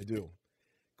 Yes, I do.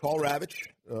 Carl Ravitch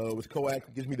was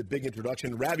co-act, gives me the big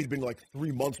introduction. Ravi's been like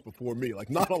 3 months before me, like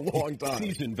not a long time.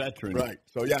 Seasoned veteran. Right.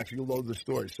 So, yeah, you'll know the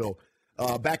story. So,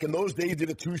 back in those days, you did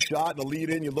a 2-shot and a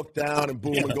lead-in. You look down and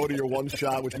boom, and go to your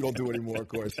 1-shot, which we don't do anymore, of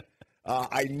course.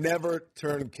 I never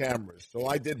turned cameras. So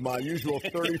I did my usual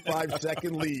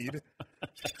 35-second lead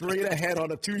straight ahead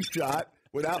on a 2-shot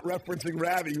without referencing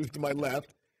Ravi, who's to my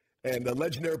left. And the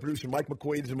legendary producer, Mike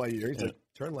McQuaid's in my ear. He's like,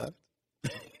 turn left.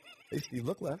 Hey, Steve,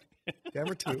 look left.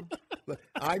 Camera 2. Look,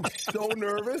 I'm so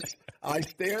nervous. I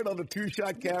stared on the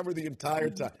 2-shot camera the entire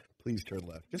time. Please turn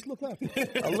left. Just look left.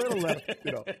 A little left.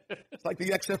 You know, it's like the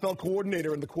XFL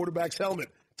coordinator in the quarterback's helmet.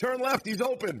 Turn left. He's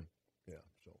open. Yeah.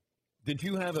 So, did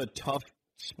you have a tough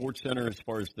Sports Center as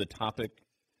far as the topic?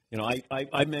 You know,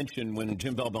 I mentioned when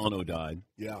Jim Valvano died.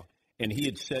 Yeah. And he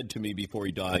had said to me before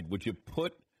he died, would you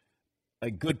put a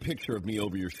good picture of me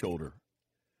over your shoulder?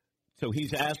 So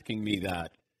he's asking me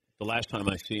that the last time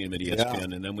I see him at ESPN,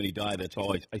 Yeah. and then when he died, that's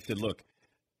all I said, look,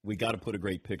 we got to put a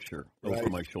great picture over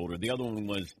my shoulder. The other one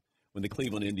was when the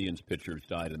Cleveland Indians pitchers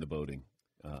died in the boating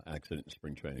accident in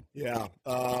spring training. Yeah.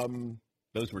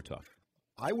 Those were tough.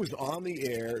 I was on the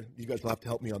air. You guys will have to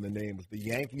help me on the name. It was the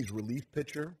Yankees relief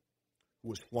pitcher who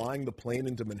was flying the plane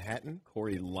into Manhattan.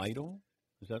 Corey Lytle?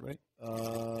 Is that right?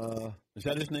 Is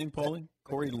that his name, Paulie?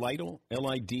 Corey Lytle?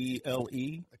 Lidle?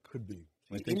 It could be.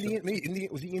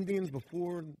 Was he Indians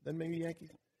before, then maybe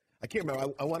Yankees? I can't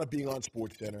remember. I wound up being on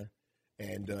Sports Center,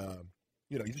 and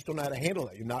you just don't know how to handle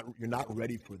that. You're not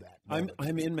ready for that.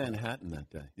 I'm in Manhattan that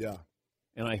day. Yeah,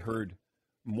 and I heard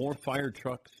more fire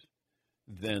trucks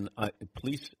than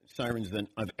police sirens than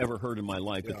I've ever heard in my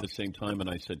life at the same time. And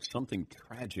I said something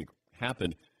tragic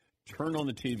happened. Turn on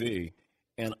the TV,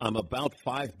 and I'm about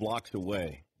 5 blocks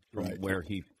away from where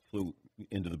he flew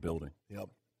into the building. Yep.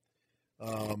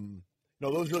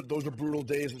 No, those are brutal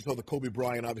days. And so the Kobe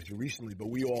Bryant, obviously, recently, but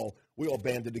we all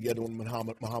banded together when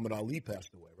Muhammad Ali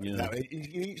passed away. Right? Yeah. Now,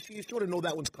 you sort of know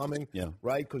that one's coming,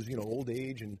 right? Because old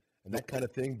age and that kind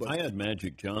of thing. But I had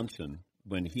Magic Johnson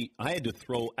when I had to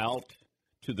throw out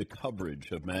to the coverage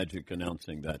of Magic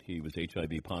announcing that he was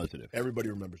HIV positive.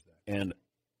 Everybody remembers that. And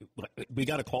we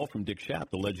got a call from Dick Schaap,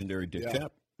 the legendary Dick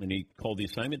Schaap, and he called the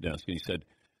assignment desk and he said,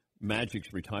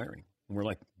 Magic's retiring. And we're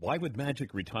like, why would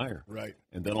Magic retire? Right.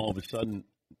 And then all of a sudden,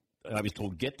 I was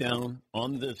told, get down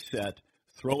on the set,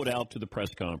 throw it out to the press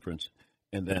conference,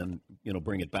 and then,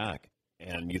 bring it back.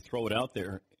 And you throw it out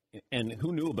there. And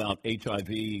who knew about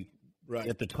HIV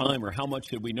at the time, or how much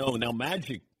did we know? Now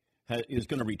Magic is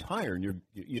going to retire, and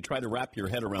you try to wrap your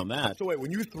head around that. So wait,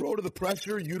 when you throw to the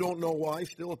presser, you don't know why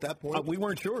still at that point? We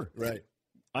weren't sure. Right.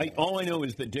 All I know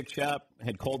is that Dick Schaap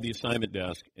had called the assignment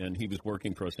desk, and he was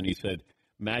working for us, and he said,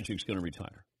 Magic's going to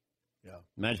retire. Yeah.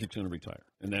 Magic's going to retire.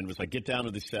 And then it was like, get down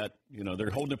to the set. They're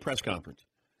holding a press conference.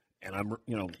 And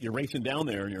you're racing down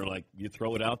there, and you're like, you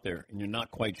throw it out there, and you're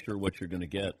not quite sure what you're going to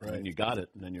get. Right. And you got it,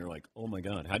 and then you're like, oh, my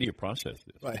God, how do you process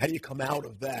this? Right. How do you come out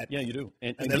of that? Yeah, you do.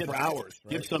 And then for hours.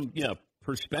 Right? Give some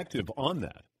perspective on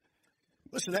that.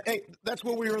 Listen, hey, that's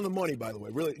where we earn the money, by the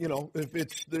way. Really, if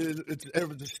it's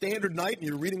a standard night and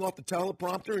you're reading off the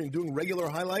teleprompter and doing regular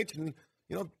highlights, and,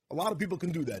 a lot of people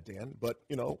can do that, Dan. But,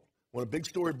 when a big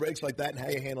story breaks like that and how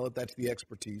you handle it, that's the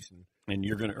expertise. And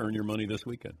you're going to earn your money this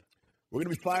weekend. We're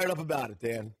going to be fired up about it,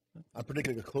 Dan. I'm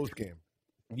predicting a close game.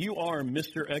 You are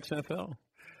Mr. XFL.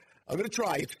 I'm going to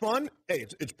try. It's fun. Hey,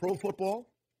 it's pro football.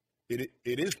 It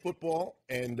is football,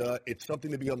 and it's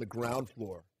something to be on the ground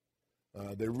floor.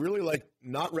 They're really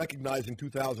not recognizing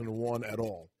 2001 at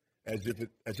all, as if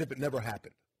it never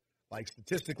happened. Like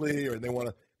statistically, or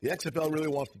the XFL really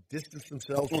wants to distance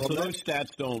themselves from so that. those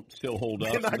stats don't still hold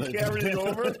up. They're not carrying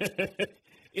over.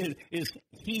 Is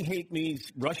he hate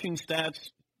me's rushing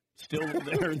stats still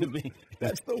there to be?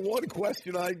 That's the one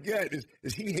question I get: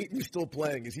 is he hate me still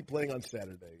playing? Is he playing on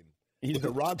Saturday? Was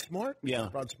it Rod Smart? Yeah,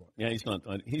 Rod Smart. Yeah,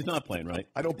 he's not playing, right?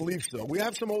 I don't believe so. We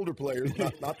have some older players,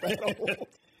 not that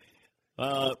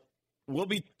old. We'll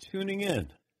be tuning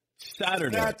in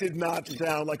Saturday. That did not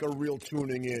sound like a real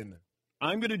tuning in.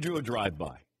 I'm going to do a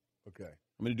drive-by. Okay.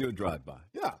 I'm going to do a drive-by.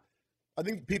 Yeah. I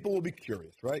think people will be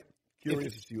curious, right?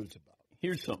 Curious to see what it's about.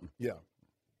 Here's something. Yeah.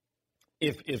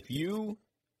 If you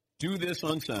do this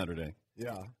on Saturday,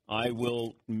 yeah, I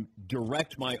will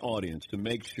direct my audience to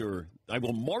make sure, I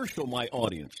will marshal my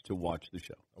audience to watch the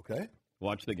show. Okay.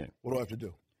 Watch the game. What do I have to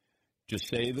do? Just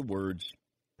say the words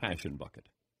Passion Bucket.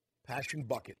 Passion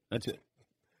Bucket. That's it.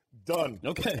 Done.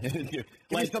 Okay. Give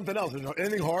me something else. Is there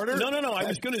anything harder? No. I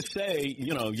was going to say,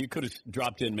 you could have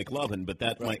dropped in McLovin, but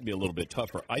that might be a little bit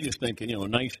tougher. I just think,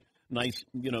 nice,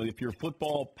 if your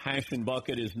football passion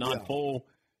bucket is not full,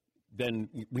 then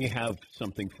we have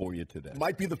something for you today.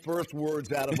 Might be the first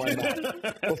words out of my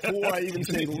mouth before I even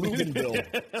say Luganville.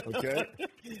 Okay?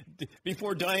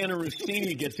 Before Diana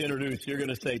Rossini gets introduced, you're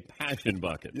going to say passion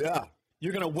bucket. Yeah.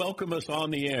 You're going to welcome us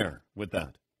on the air with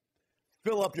that.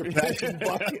 Fill up your passion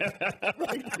bucket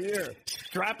right here.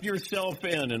 Strap yourself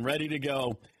in and ready to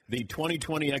go. The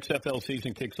 2020 XFL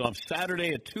season kicks off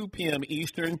Saturday at 2 p.m.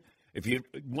 Eastern. If you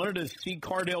wanted to see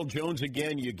Cardale Jones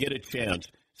again, you get a chance.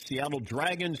 Seattle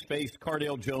Dragons face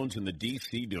Cardale Jones and the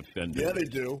D.C. Defenders. Yeah, they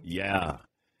do. Yeah.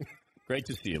 Great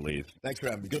to see you, Leave. Thanks for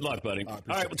having me. Good luck, buddy. All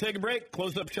right, we'll take a break.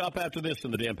 Close up shop after this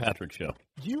on the Dan Patrick Show.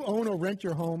 Do you own or rent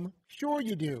your home? Sure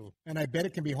you do, and I bet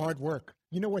it can be hard work.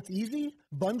 You know what's easy?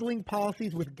 Bundling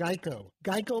policies with Geico.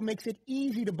 Geico makes it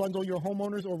easy to bundle your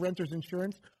homeowner's or renter's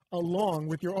insurance along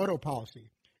with your auto policy.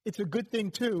 It's a good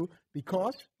thing, too,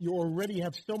 because you already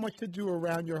have so much to do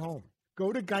around your home.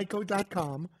 Go to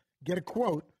geico.com, get a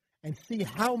quote, and see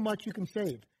how much you can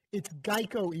save. It's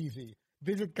Geico easy.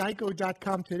 Visit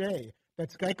geico.com today.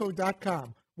 That's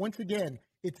geico.com. Once again,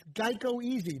 it's Geico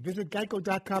easy. Visit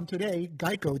geico.com today,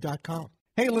 geico.com.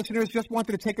 Hey, listeners, just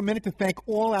wanted to take a minute to thank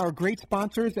all our great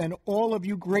sponsors and all of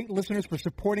you great listeners for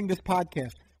supporting this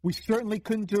podcast. We certainly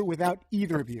couldn't do it without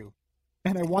either of you.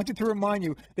 And I wanted to remind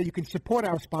you that you can support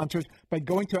our sponsors by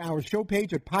going to our show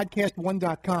page at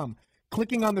podcast1.com,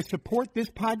 clicking on the Support This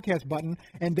Podcast button,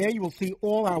 and there you will see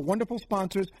all our wonderful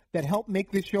sponsors that help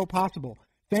make this show possible.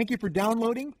 Thank you for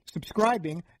downloading,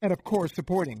 subscribing, and, of course,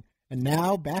 supporting. And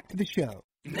now, back to the show.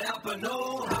 Napa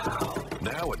know-how.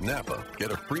 Now at Napa,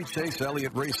 get a free Chase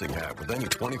Elliott racing hat with any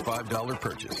 $25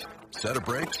 purchase. Set of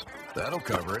brakes? That'll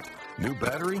cover it. New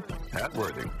battery? Hat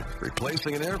worthy.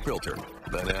 Replacing an air filter?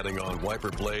 Then adding on wiper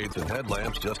blades and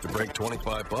headlamps just to break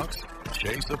 $25?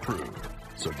 Chase approved.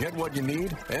 So get what you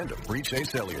need and a free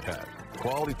Chase Elliott hat.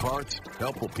 Quality parts,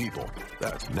 helpful people.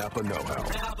 That's Napa know-how.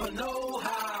 Napa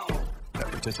know-how. At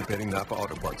participating Napa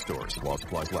Auto Parts stores while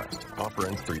supplies last. Offer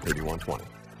ends 3/31/20.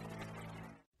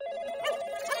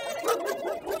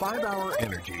 5-Hour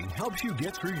Energy helps you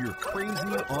get through your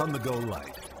crazy on-the-go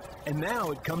life. And now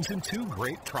it comes in 2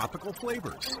 great tropical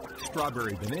flavors,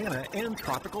 Strawberry Banana and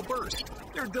Tropical Burst.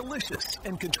 They're delicious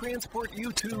and can transport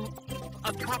you to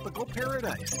a tropical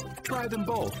paradise. Try them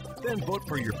both, then vote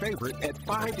for your favorite at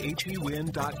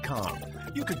 5hewin.com.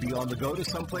 You could be on the go to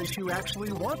someplace you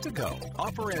actually want to go.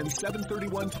 Offer ends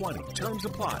 7/31/20. Terms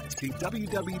apply. See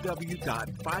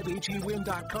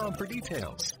www.5hewin.com for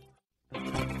details.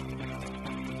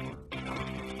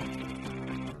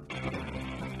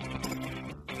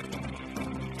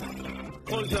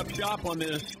 Close up shop on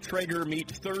this Traeger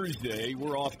Meet Thursday.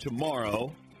 We're off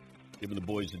tomorrow. Giving the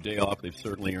boys a day off. They've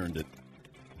certainly earned it.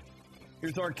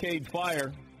 Here's Arcade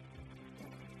Fire.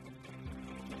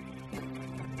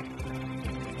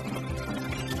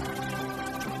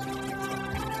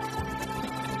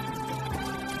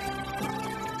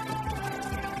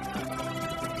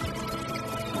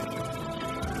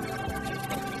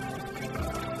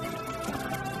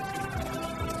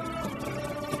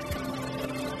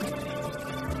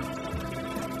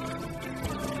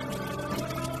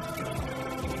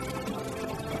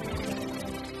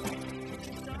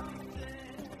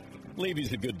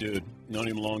 Levy's a good dude. Known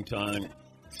him a long time.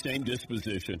 Same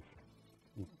disposition.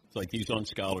 It's like he's on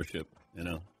scholarship,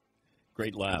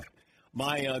 Great laugh.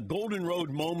 My Golden Road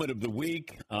moment of the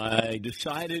week, I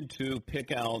decided to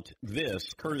pick out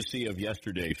this, courtesy of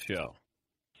yesterday's show.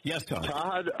 Yes, Tom.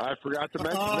 Todd, I forgot to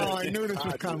mention this. Oh, I knew this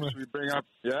was coming. We bring up,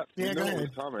 yeah, go it ahead. was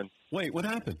coming. Wait, what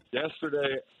happened?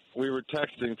 Yesterday, we were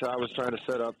texting. Todd was trying to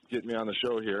set up, get me on the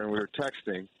show here, and we were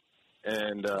texting.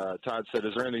 And Todd said,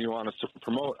 is there anything you want us to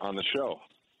promote on the show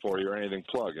for you or anything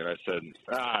plug? And I said,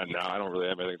 no, I don't really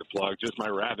have anything to plug, just my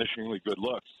ravishingly good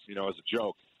looks, as a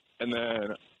joke. And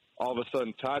then all of a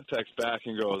sudden Todd texts back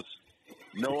and goes,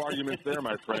 no arguments there,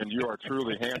 my friend. You are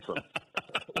truly handsome.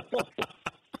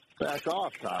 Back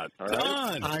off, Todd. All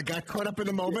right? I got caught up in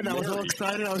the moment. I was all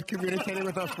excited. I was communicating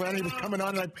with our friend. He was coming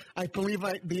on, and I believe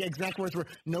the exact words were,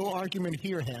 "No argument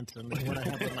here, Hanson," is what I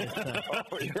have in my set.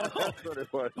 Oh, yeah, that's what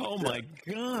it was. Oh, my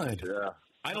God. Yeah.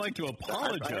 I'd like to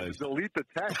apologize. I had to delete the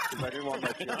text because I didn't want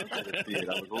my fiance to see it.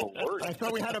 I was a little worried. I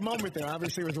thought we had a moment there.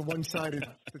 Obviously, it was a one-sided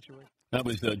situation. That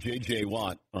was J.J.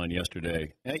 Watt on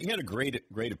yesterday. He had a great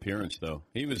appearance, though.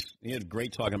 He had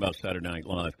great talking about Saturday Night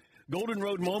Live. Golden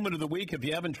Road Moment of the Week. If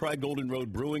you haven't tried Golden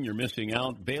Road Brewing, you're missing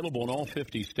out. Available in all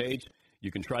 50 states.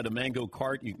 You can try the Mango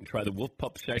Cart. You can try the Wolf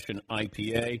Pup Session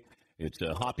IPA. It's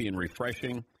hoppy and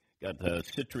refreshing. Got the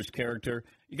citrus character.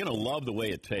 You're going to love the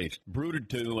way it tastes. Brewed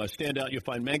to stand out, you'll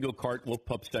find Mango Cart Wolf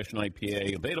Pup Session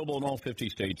IPA. Available in all 50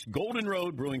 states. Golden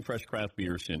Road Brewing fresh craft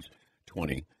beer since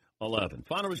 2011.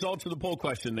 Final results of the poll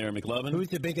question there, McLovin. Who's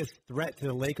the biggest threat to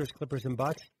the Lakers, Clippers, and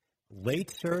Bucks?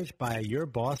 Late surge by your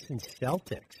Boston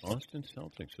Celtics. Boston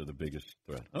Celtics are the biggest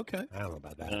threat. Okay. I don't know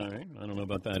about that. All right. I don't know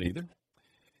about that either.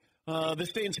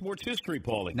 This day in sports history,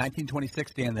 Paulie.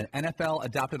 1926, Dan, the NFL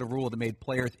adopted a rule that made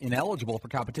players ineligible for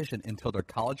competition until their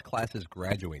college classes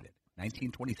graduated.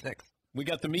 1926. We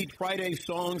got the Meat Friday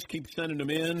songs. Keep sending them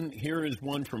in. Here is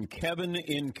one from Kevin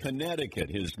in Connecticut,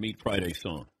 his Meat Friday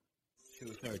song.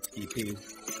 2/3 DP.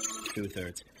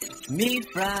 2/3. Meat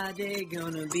Friday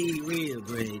gonna be real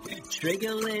great.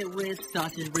 Striggle it with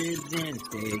sausage, ribs, and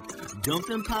steak. Don't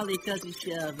them Polly cause you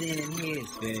shove in his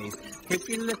face. If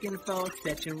you're looking for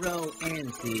stretch and roll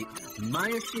and seat,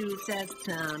 Meyer shoots as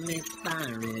time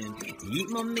expiring. Eat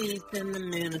more meat than the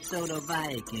Minnesota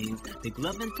Vikings. The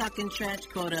glove and talking trash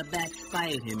quarterbacks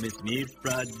fight him. It's Meat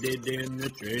Friday in the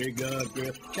Traeger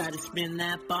grill. Try to spin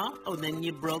that ball, oh then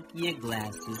you broke your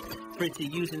glasses. Fritzy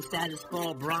using status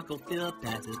for Bronco field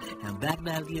passes. I'm back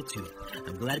about your tooth.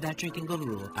 I'm glad about drinking Golden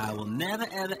Rule. I will never,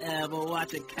 ever, ever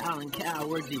watch a cow and cow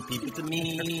where DP puts the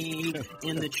meat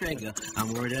in the Traeger.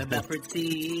 I'm worried about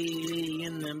Fritzy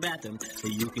in the bathroom. So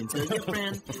you can tell your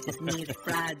friend it's Meat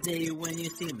Friday when you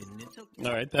see me. It's okay.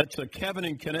 All right, that's Kevin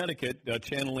in Connecticut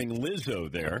channeling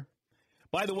Lizzo there.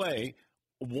 By the way,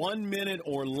 1 minute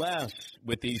or less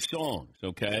with these songs,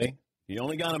 okay? You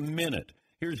only got a minute.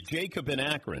 Here's Jacob in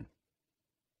Akron.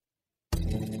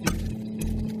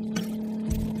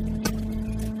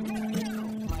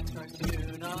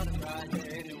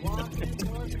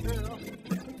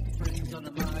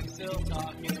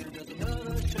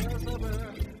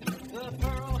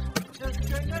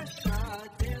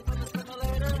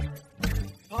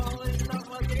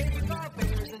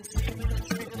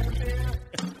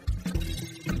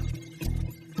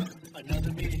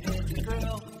 Another meat hits the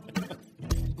grill.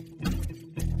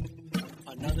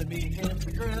 Another meat hits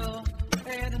the grill.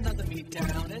 And another meat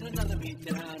down, and another meat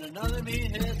down. Another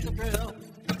meat hits the grill.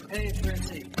 Hey,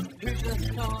 Fritzy, who's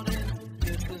just calling in?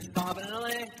 This is Bob in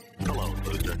L.A. Hello,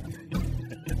 loser.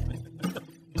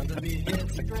 Another meat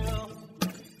hits the grill.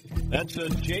 That's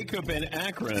Jacob in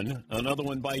Akron. Another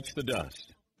one bites the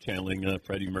dust. Channeling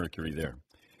Freddie Mercury there.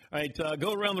 All right,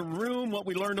 go around the room. What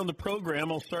we learned on the program.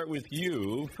 I'll start with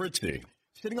you, Fritzy.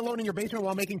 Sitting alone in your basement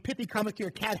while making pithy comments to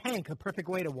your cat Hank, a perfect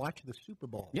way to watch the Super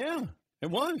Bowl. Yeah, it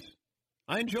was.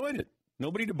 I enjoyed it.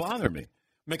 Nobody to bother me.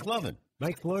 McLovin.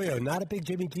 Mike Florio, not a big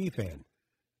Jimmy G fan.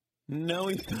 No,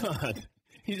 he's not.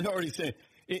 He's already saying,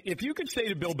 if you could say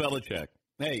to Bill Belichick,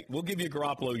 hey, we'll give you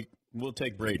Garoppolo, we'll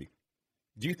take Brady.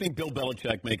 Do you think Bill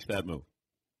Belichick makes that move?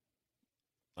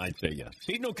 I'd say yes.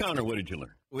 Seton O'Connor, what did you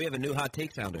learn? We have a new hot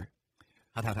take sounder.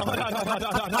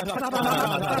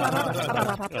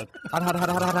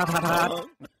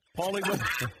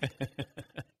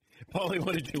 Paulie,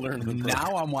 what did you learn?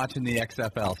 Now I'm watching the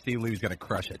XFL. Steve Levy's going to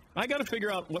crush it. I got to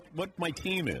figure out what my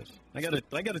team is. I got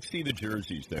to see the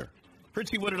jerseys there.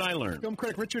 Fritzy, what did I learn? Film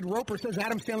critic Richard Roper says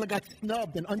Adam Sandler got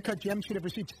snubbed and Uncut Gems should have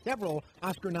received several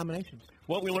Oscar nominations.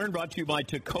 What we learned brought to you by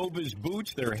Tecovas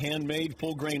Boots. They're handmade,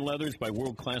 full-grain leathers by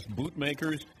world-class boot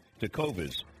makers.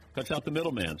 Tecovas cuts out the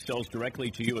middleman, sells directly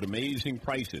to you at amazing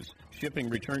prices. Shipping,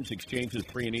 returns, exchanges,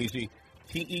 free and easy.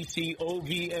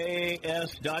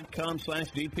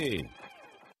 TECOVAS.com/DP.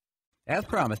 As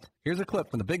promised, here's a clip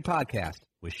from the big podcast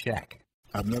with Shaq.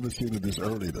 I've never seen it this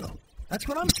early, though. That's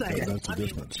what I'm saying. That's the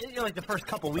difference. You know, like the first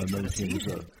couple weeks of the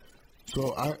season.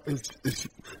 So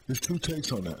there's two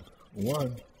takes on that.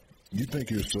 One, you think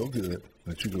you're so good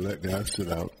that you can let guys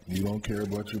sit out. You don't care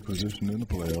about your position in the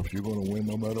playoffs. You're going to win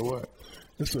no matter what.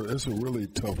 It's a really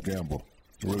tough gamble.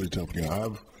 It's a really tough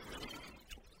gamble.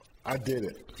 I did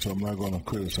it, so I'm not going to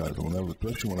criticize it.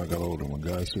 Especially when I got older, when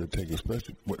guys said take it.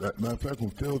 Matter of fact,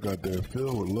 when Phil got there,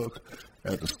 Phil would look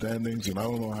at the standings, and I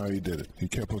don't know how he did it. He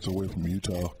kept us away from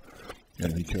Utah,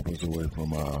 and he kept us away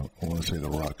from, I want to say, the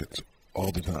Rockets.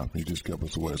 all the time. He just kept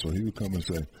us away. So he would come and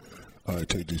say, all right,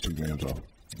 take these 2 games off.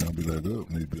 And I'd be like, oh.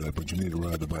 And he'd be like, but you need to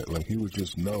ride the bike. Like, he would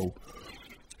just know.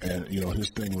 And, his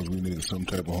thing was we needed some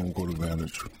type of home court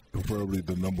advantage, preferably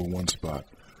the number 1 spot.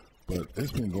 But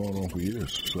it's been going on for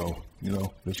years. So,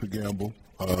 it's a gamble.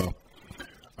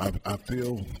 I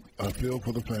feel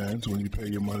for the fans when you pay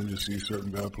your money to see a certain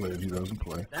guy play and he doesn't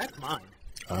play. That's mine.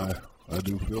 I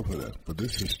do feel for that. But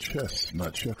this is chess,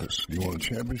 not checkers. You want a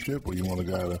championship or you want a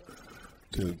guy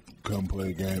to come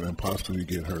play a game and possibly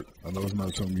get hurt? I know it's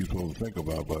not something you're supposed to think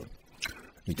about, but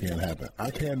it can't happen. I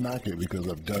can't knock it because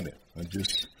I've done it. I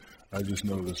just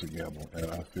know this is a gamble,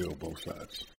 and I feel both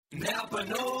sides. Napa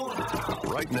know-how.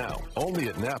 Right now, only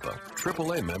at Napa,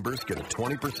 AAA members get a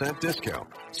 20% discount.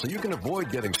 So you can avoid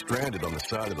getting stranded on the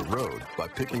side of the road by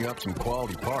picking up some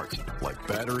quality parts like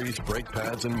batteries, brake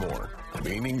pads, and more.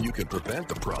 Meaning you can prevent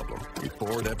the problem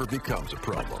before it ever becomes a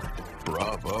problem.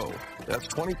 Bravo. That's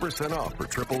 20% off for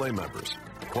AAA members.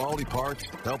 Quality parts,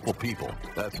 helpful people.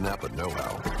 That's Napa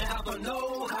know-how. Napa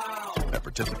know-how. At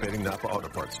participating Napa Auto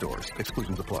Parts stores.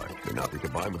 Exclusions apply. May not be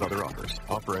combined with other offers.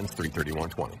 Offer ends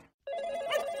 3/31/20.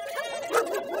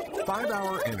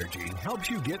 5-Hour Energy helps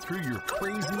you get through your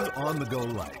crazy on-the-go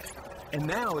life. And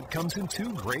now it comes in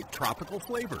 2 great tropical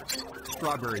flavors,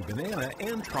 strawberry banana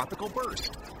and tropical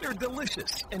burst. They're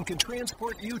delicious and can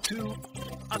transport you to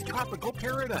a tropical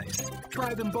paradise.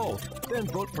 Try them both, then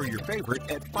vote for your favorite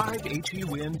at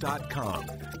 5HEWin.com.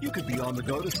 You could be on the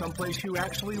go to someplace you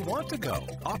actually want to go.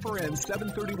 Offer ends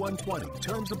 7/31/20.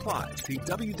 Terms apply. See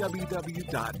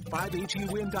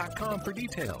www.5HEWin.com for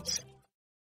details.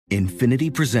 Infinity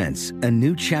presents a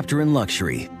new chapter in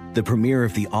luxury, the premiere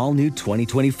of the all-new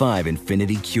 2025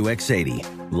 Infinity QX80,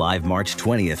 live March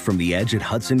 20th from the Edge at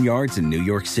Hudson Yards in New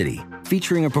York City,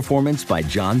 featuring a performance by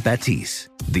John Batiste.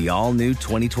 The all-new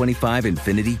 2025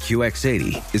 Infinity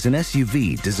QX80 is an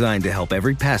SUV designed to help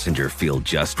every passenger feel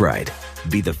just right.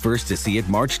 Be the first to see it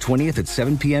March 20th at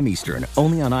 7 p.m. Eastern,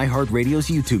 only on iHeartRadio's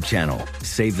YouTube channel.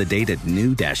 Save the date at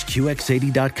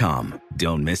new-QX80.com.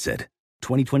 Don't miss it.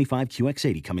 2025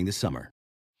 QX80 coming this summer.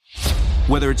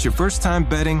 Whether it's your first time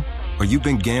betting or you've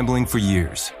been gambling for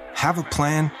years, have a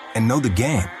plan and know the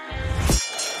game.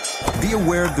 Be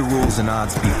aware of the rules and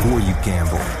odds before you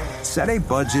gamble. Set a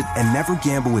budget and never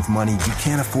gamble with money you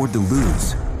can't afford to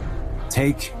lose.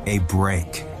 Take a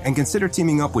break and consider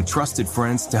teaming up with trusted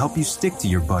friends to help you stick to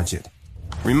your budget.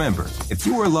 Remember, if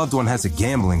you or a loved one has a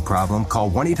gambling problem, call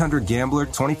 1-800-GAMBLER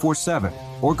 24/7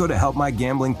 or go to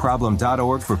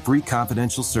helpmygamblingproblem.org for free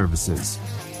confidential services.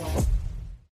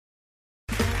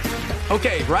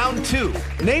 Okay, round 2.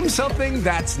 Name something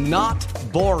that's not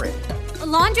boring. A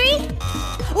laundry?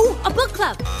 Ooh, a book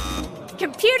club.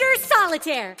 Computer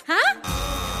solitaire, huh?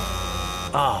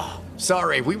 Ah, oh,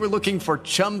 sorry, we were looking for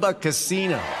Chumba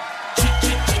Casino.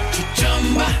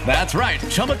 That's right.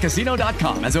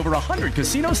 ChumbaCasino.com has over 100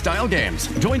 casino-style games.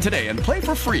 Join today and play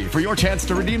for free for your chance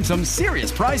to redeem some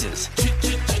serious prizes.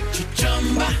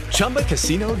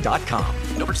 ChumbaCasino.com.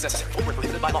 No purchase necessary. Void where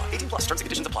prohibited by law. 18+. Terms and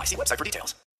conditions apply. See website for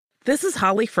details. This is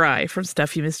Holly Fry from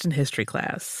Stuff You Missed in History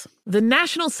Class. The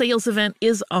national sales event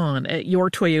is on at your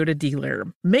Toyota dealer,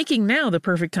 making now the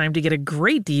perfect time to get a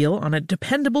great deal on a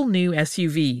dependable new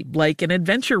SUV, like an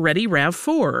adventure-ready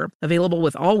RAV4. Available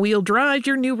with all-wheel drive,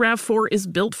 your new RAV4 is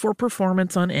built for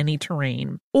performance on any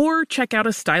terrain. Or check out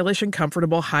a stylish and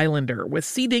comfortable Highlander with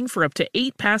seating for up to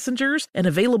 8 passengers and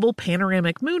available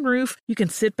panoramic moonroof. You can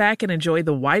sit back and enjoy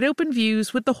the wide-open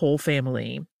views with the whole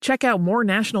family. Check out more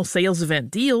national sales event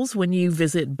deals when you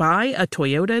visit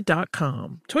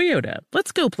buyatoyota.com. Toyota,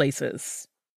 let's go places.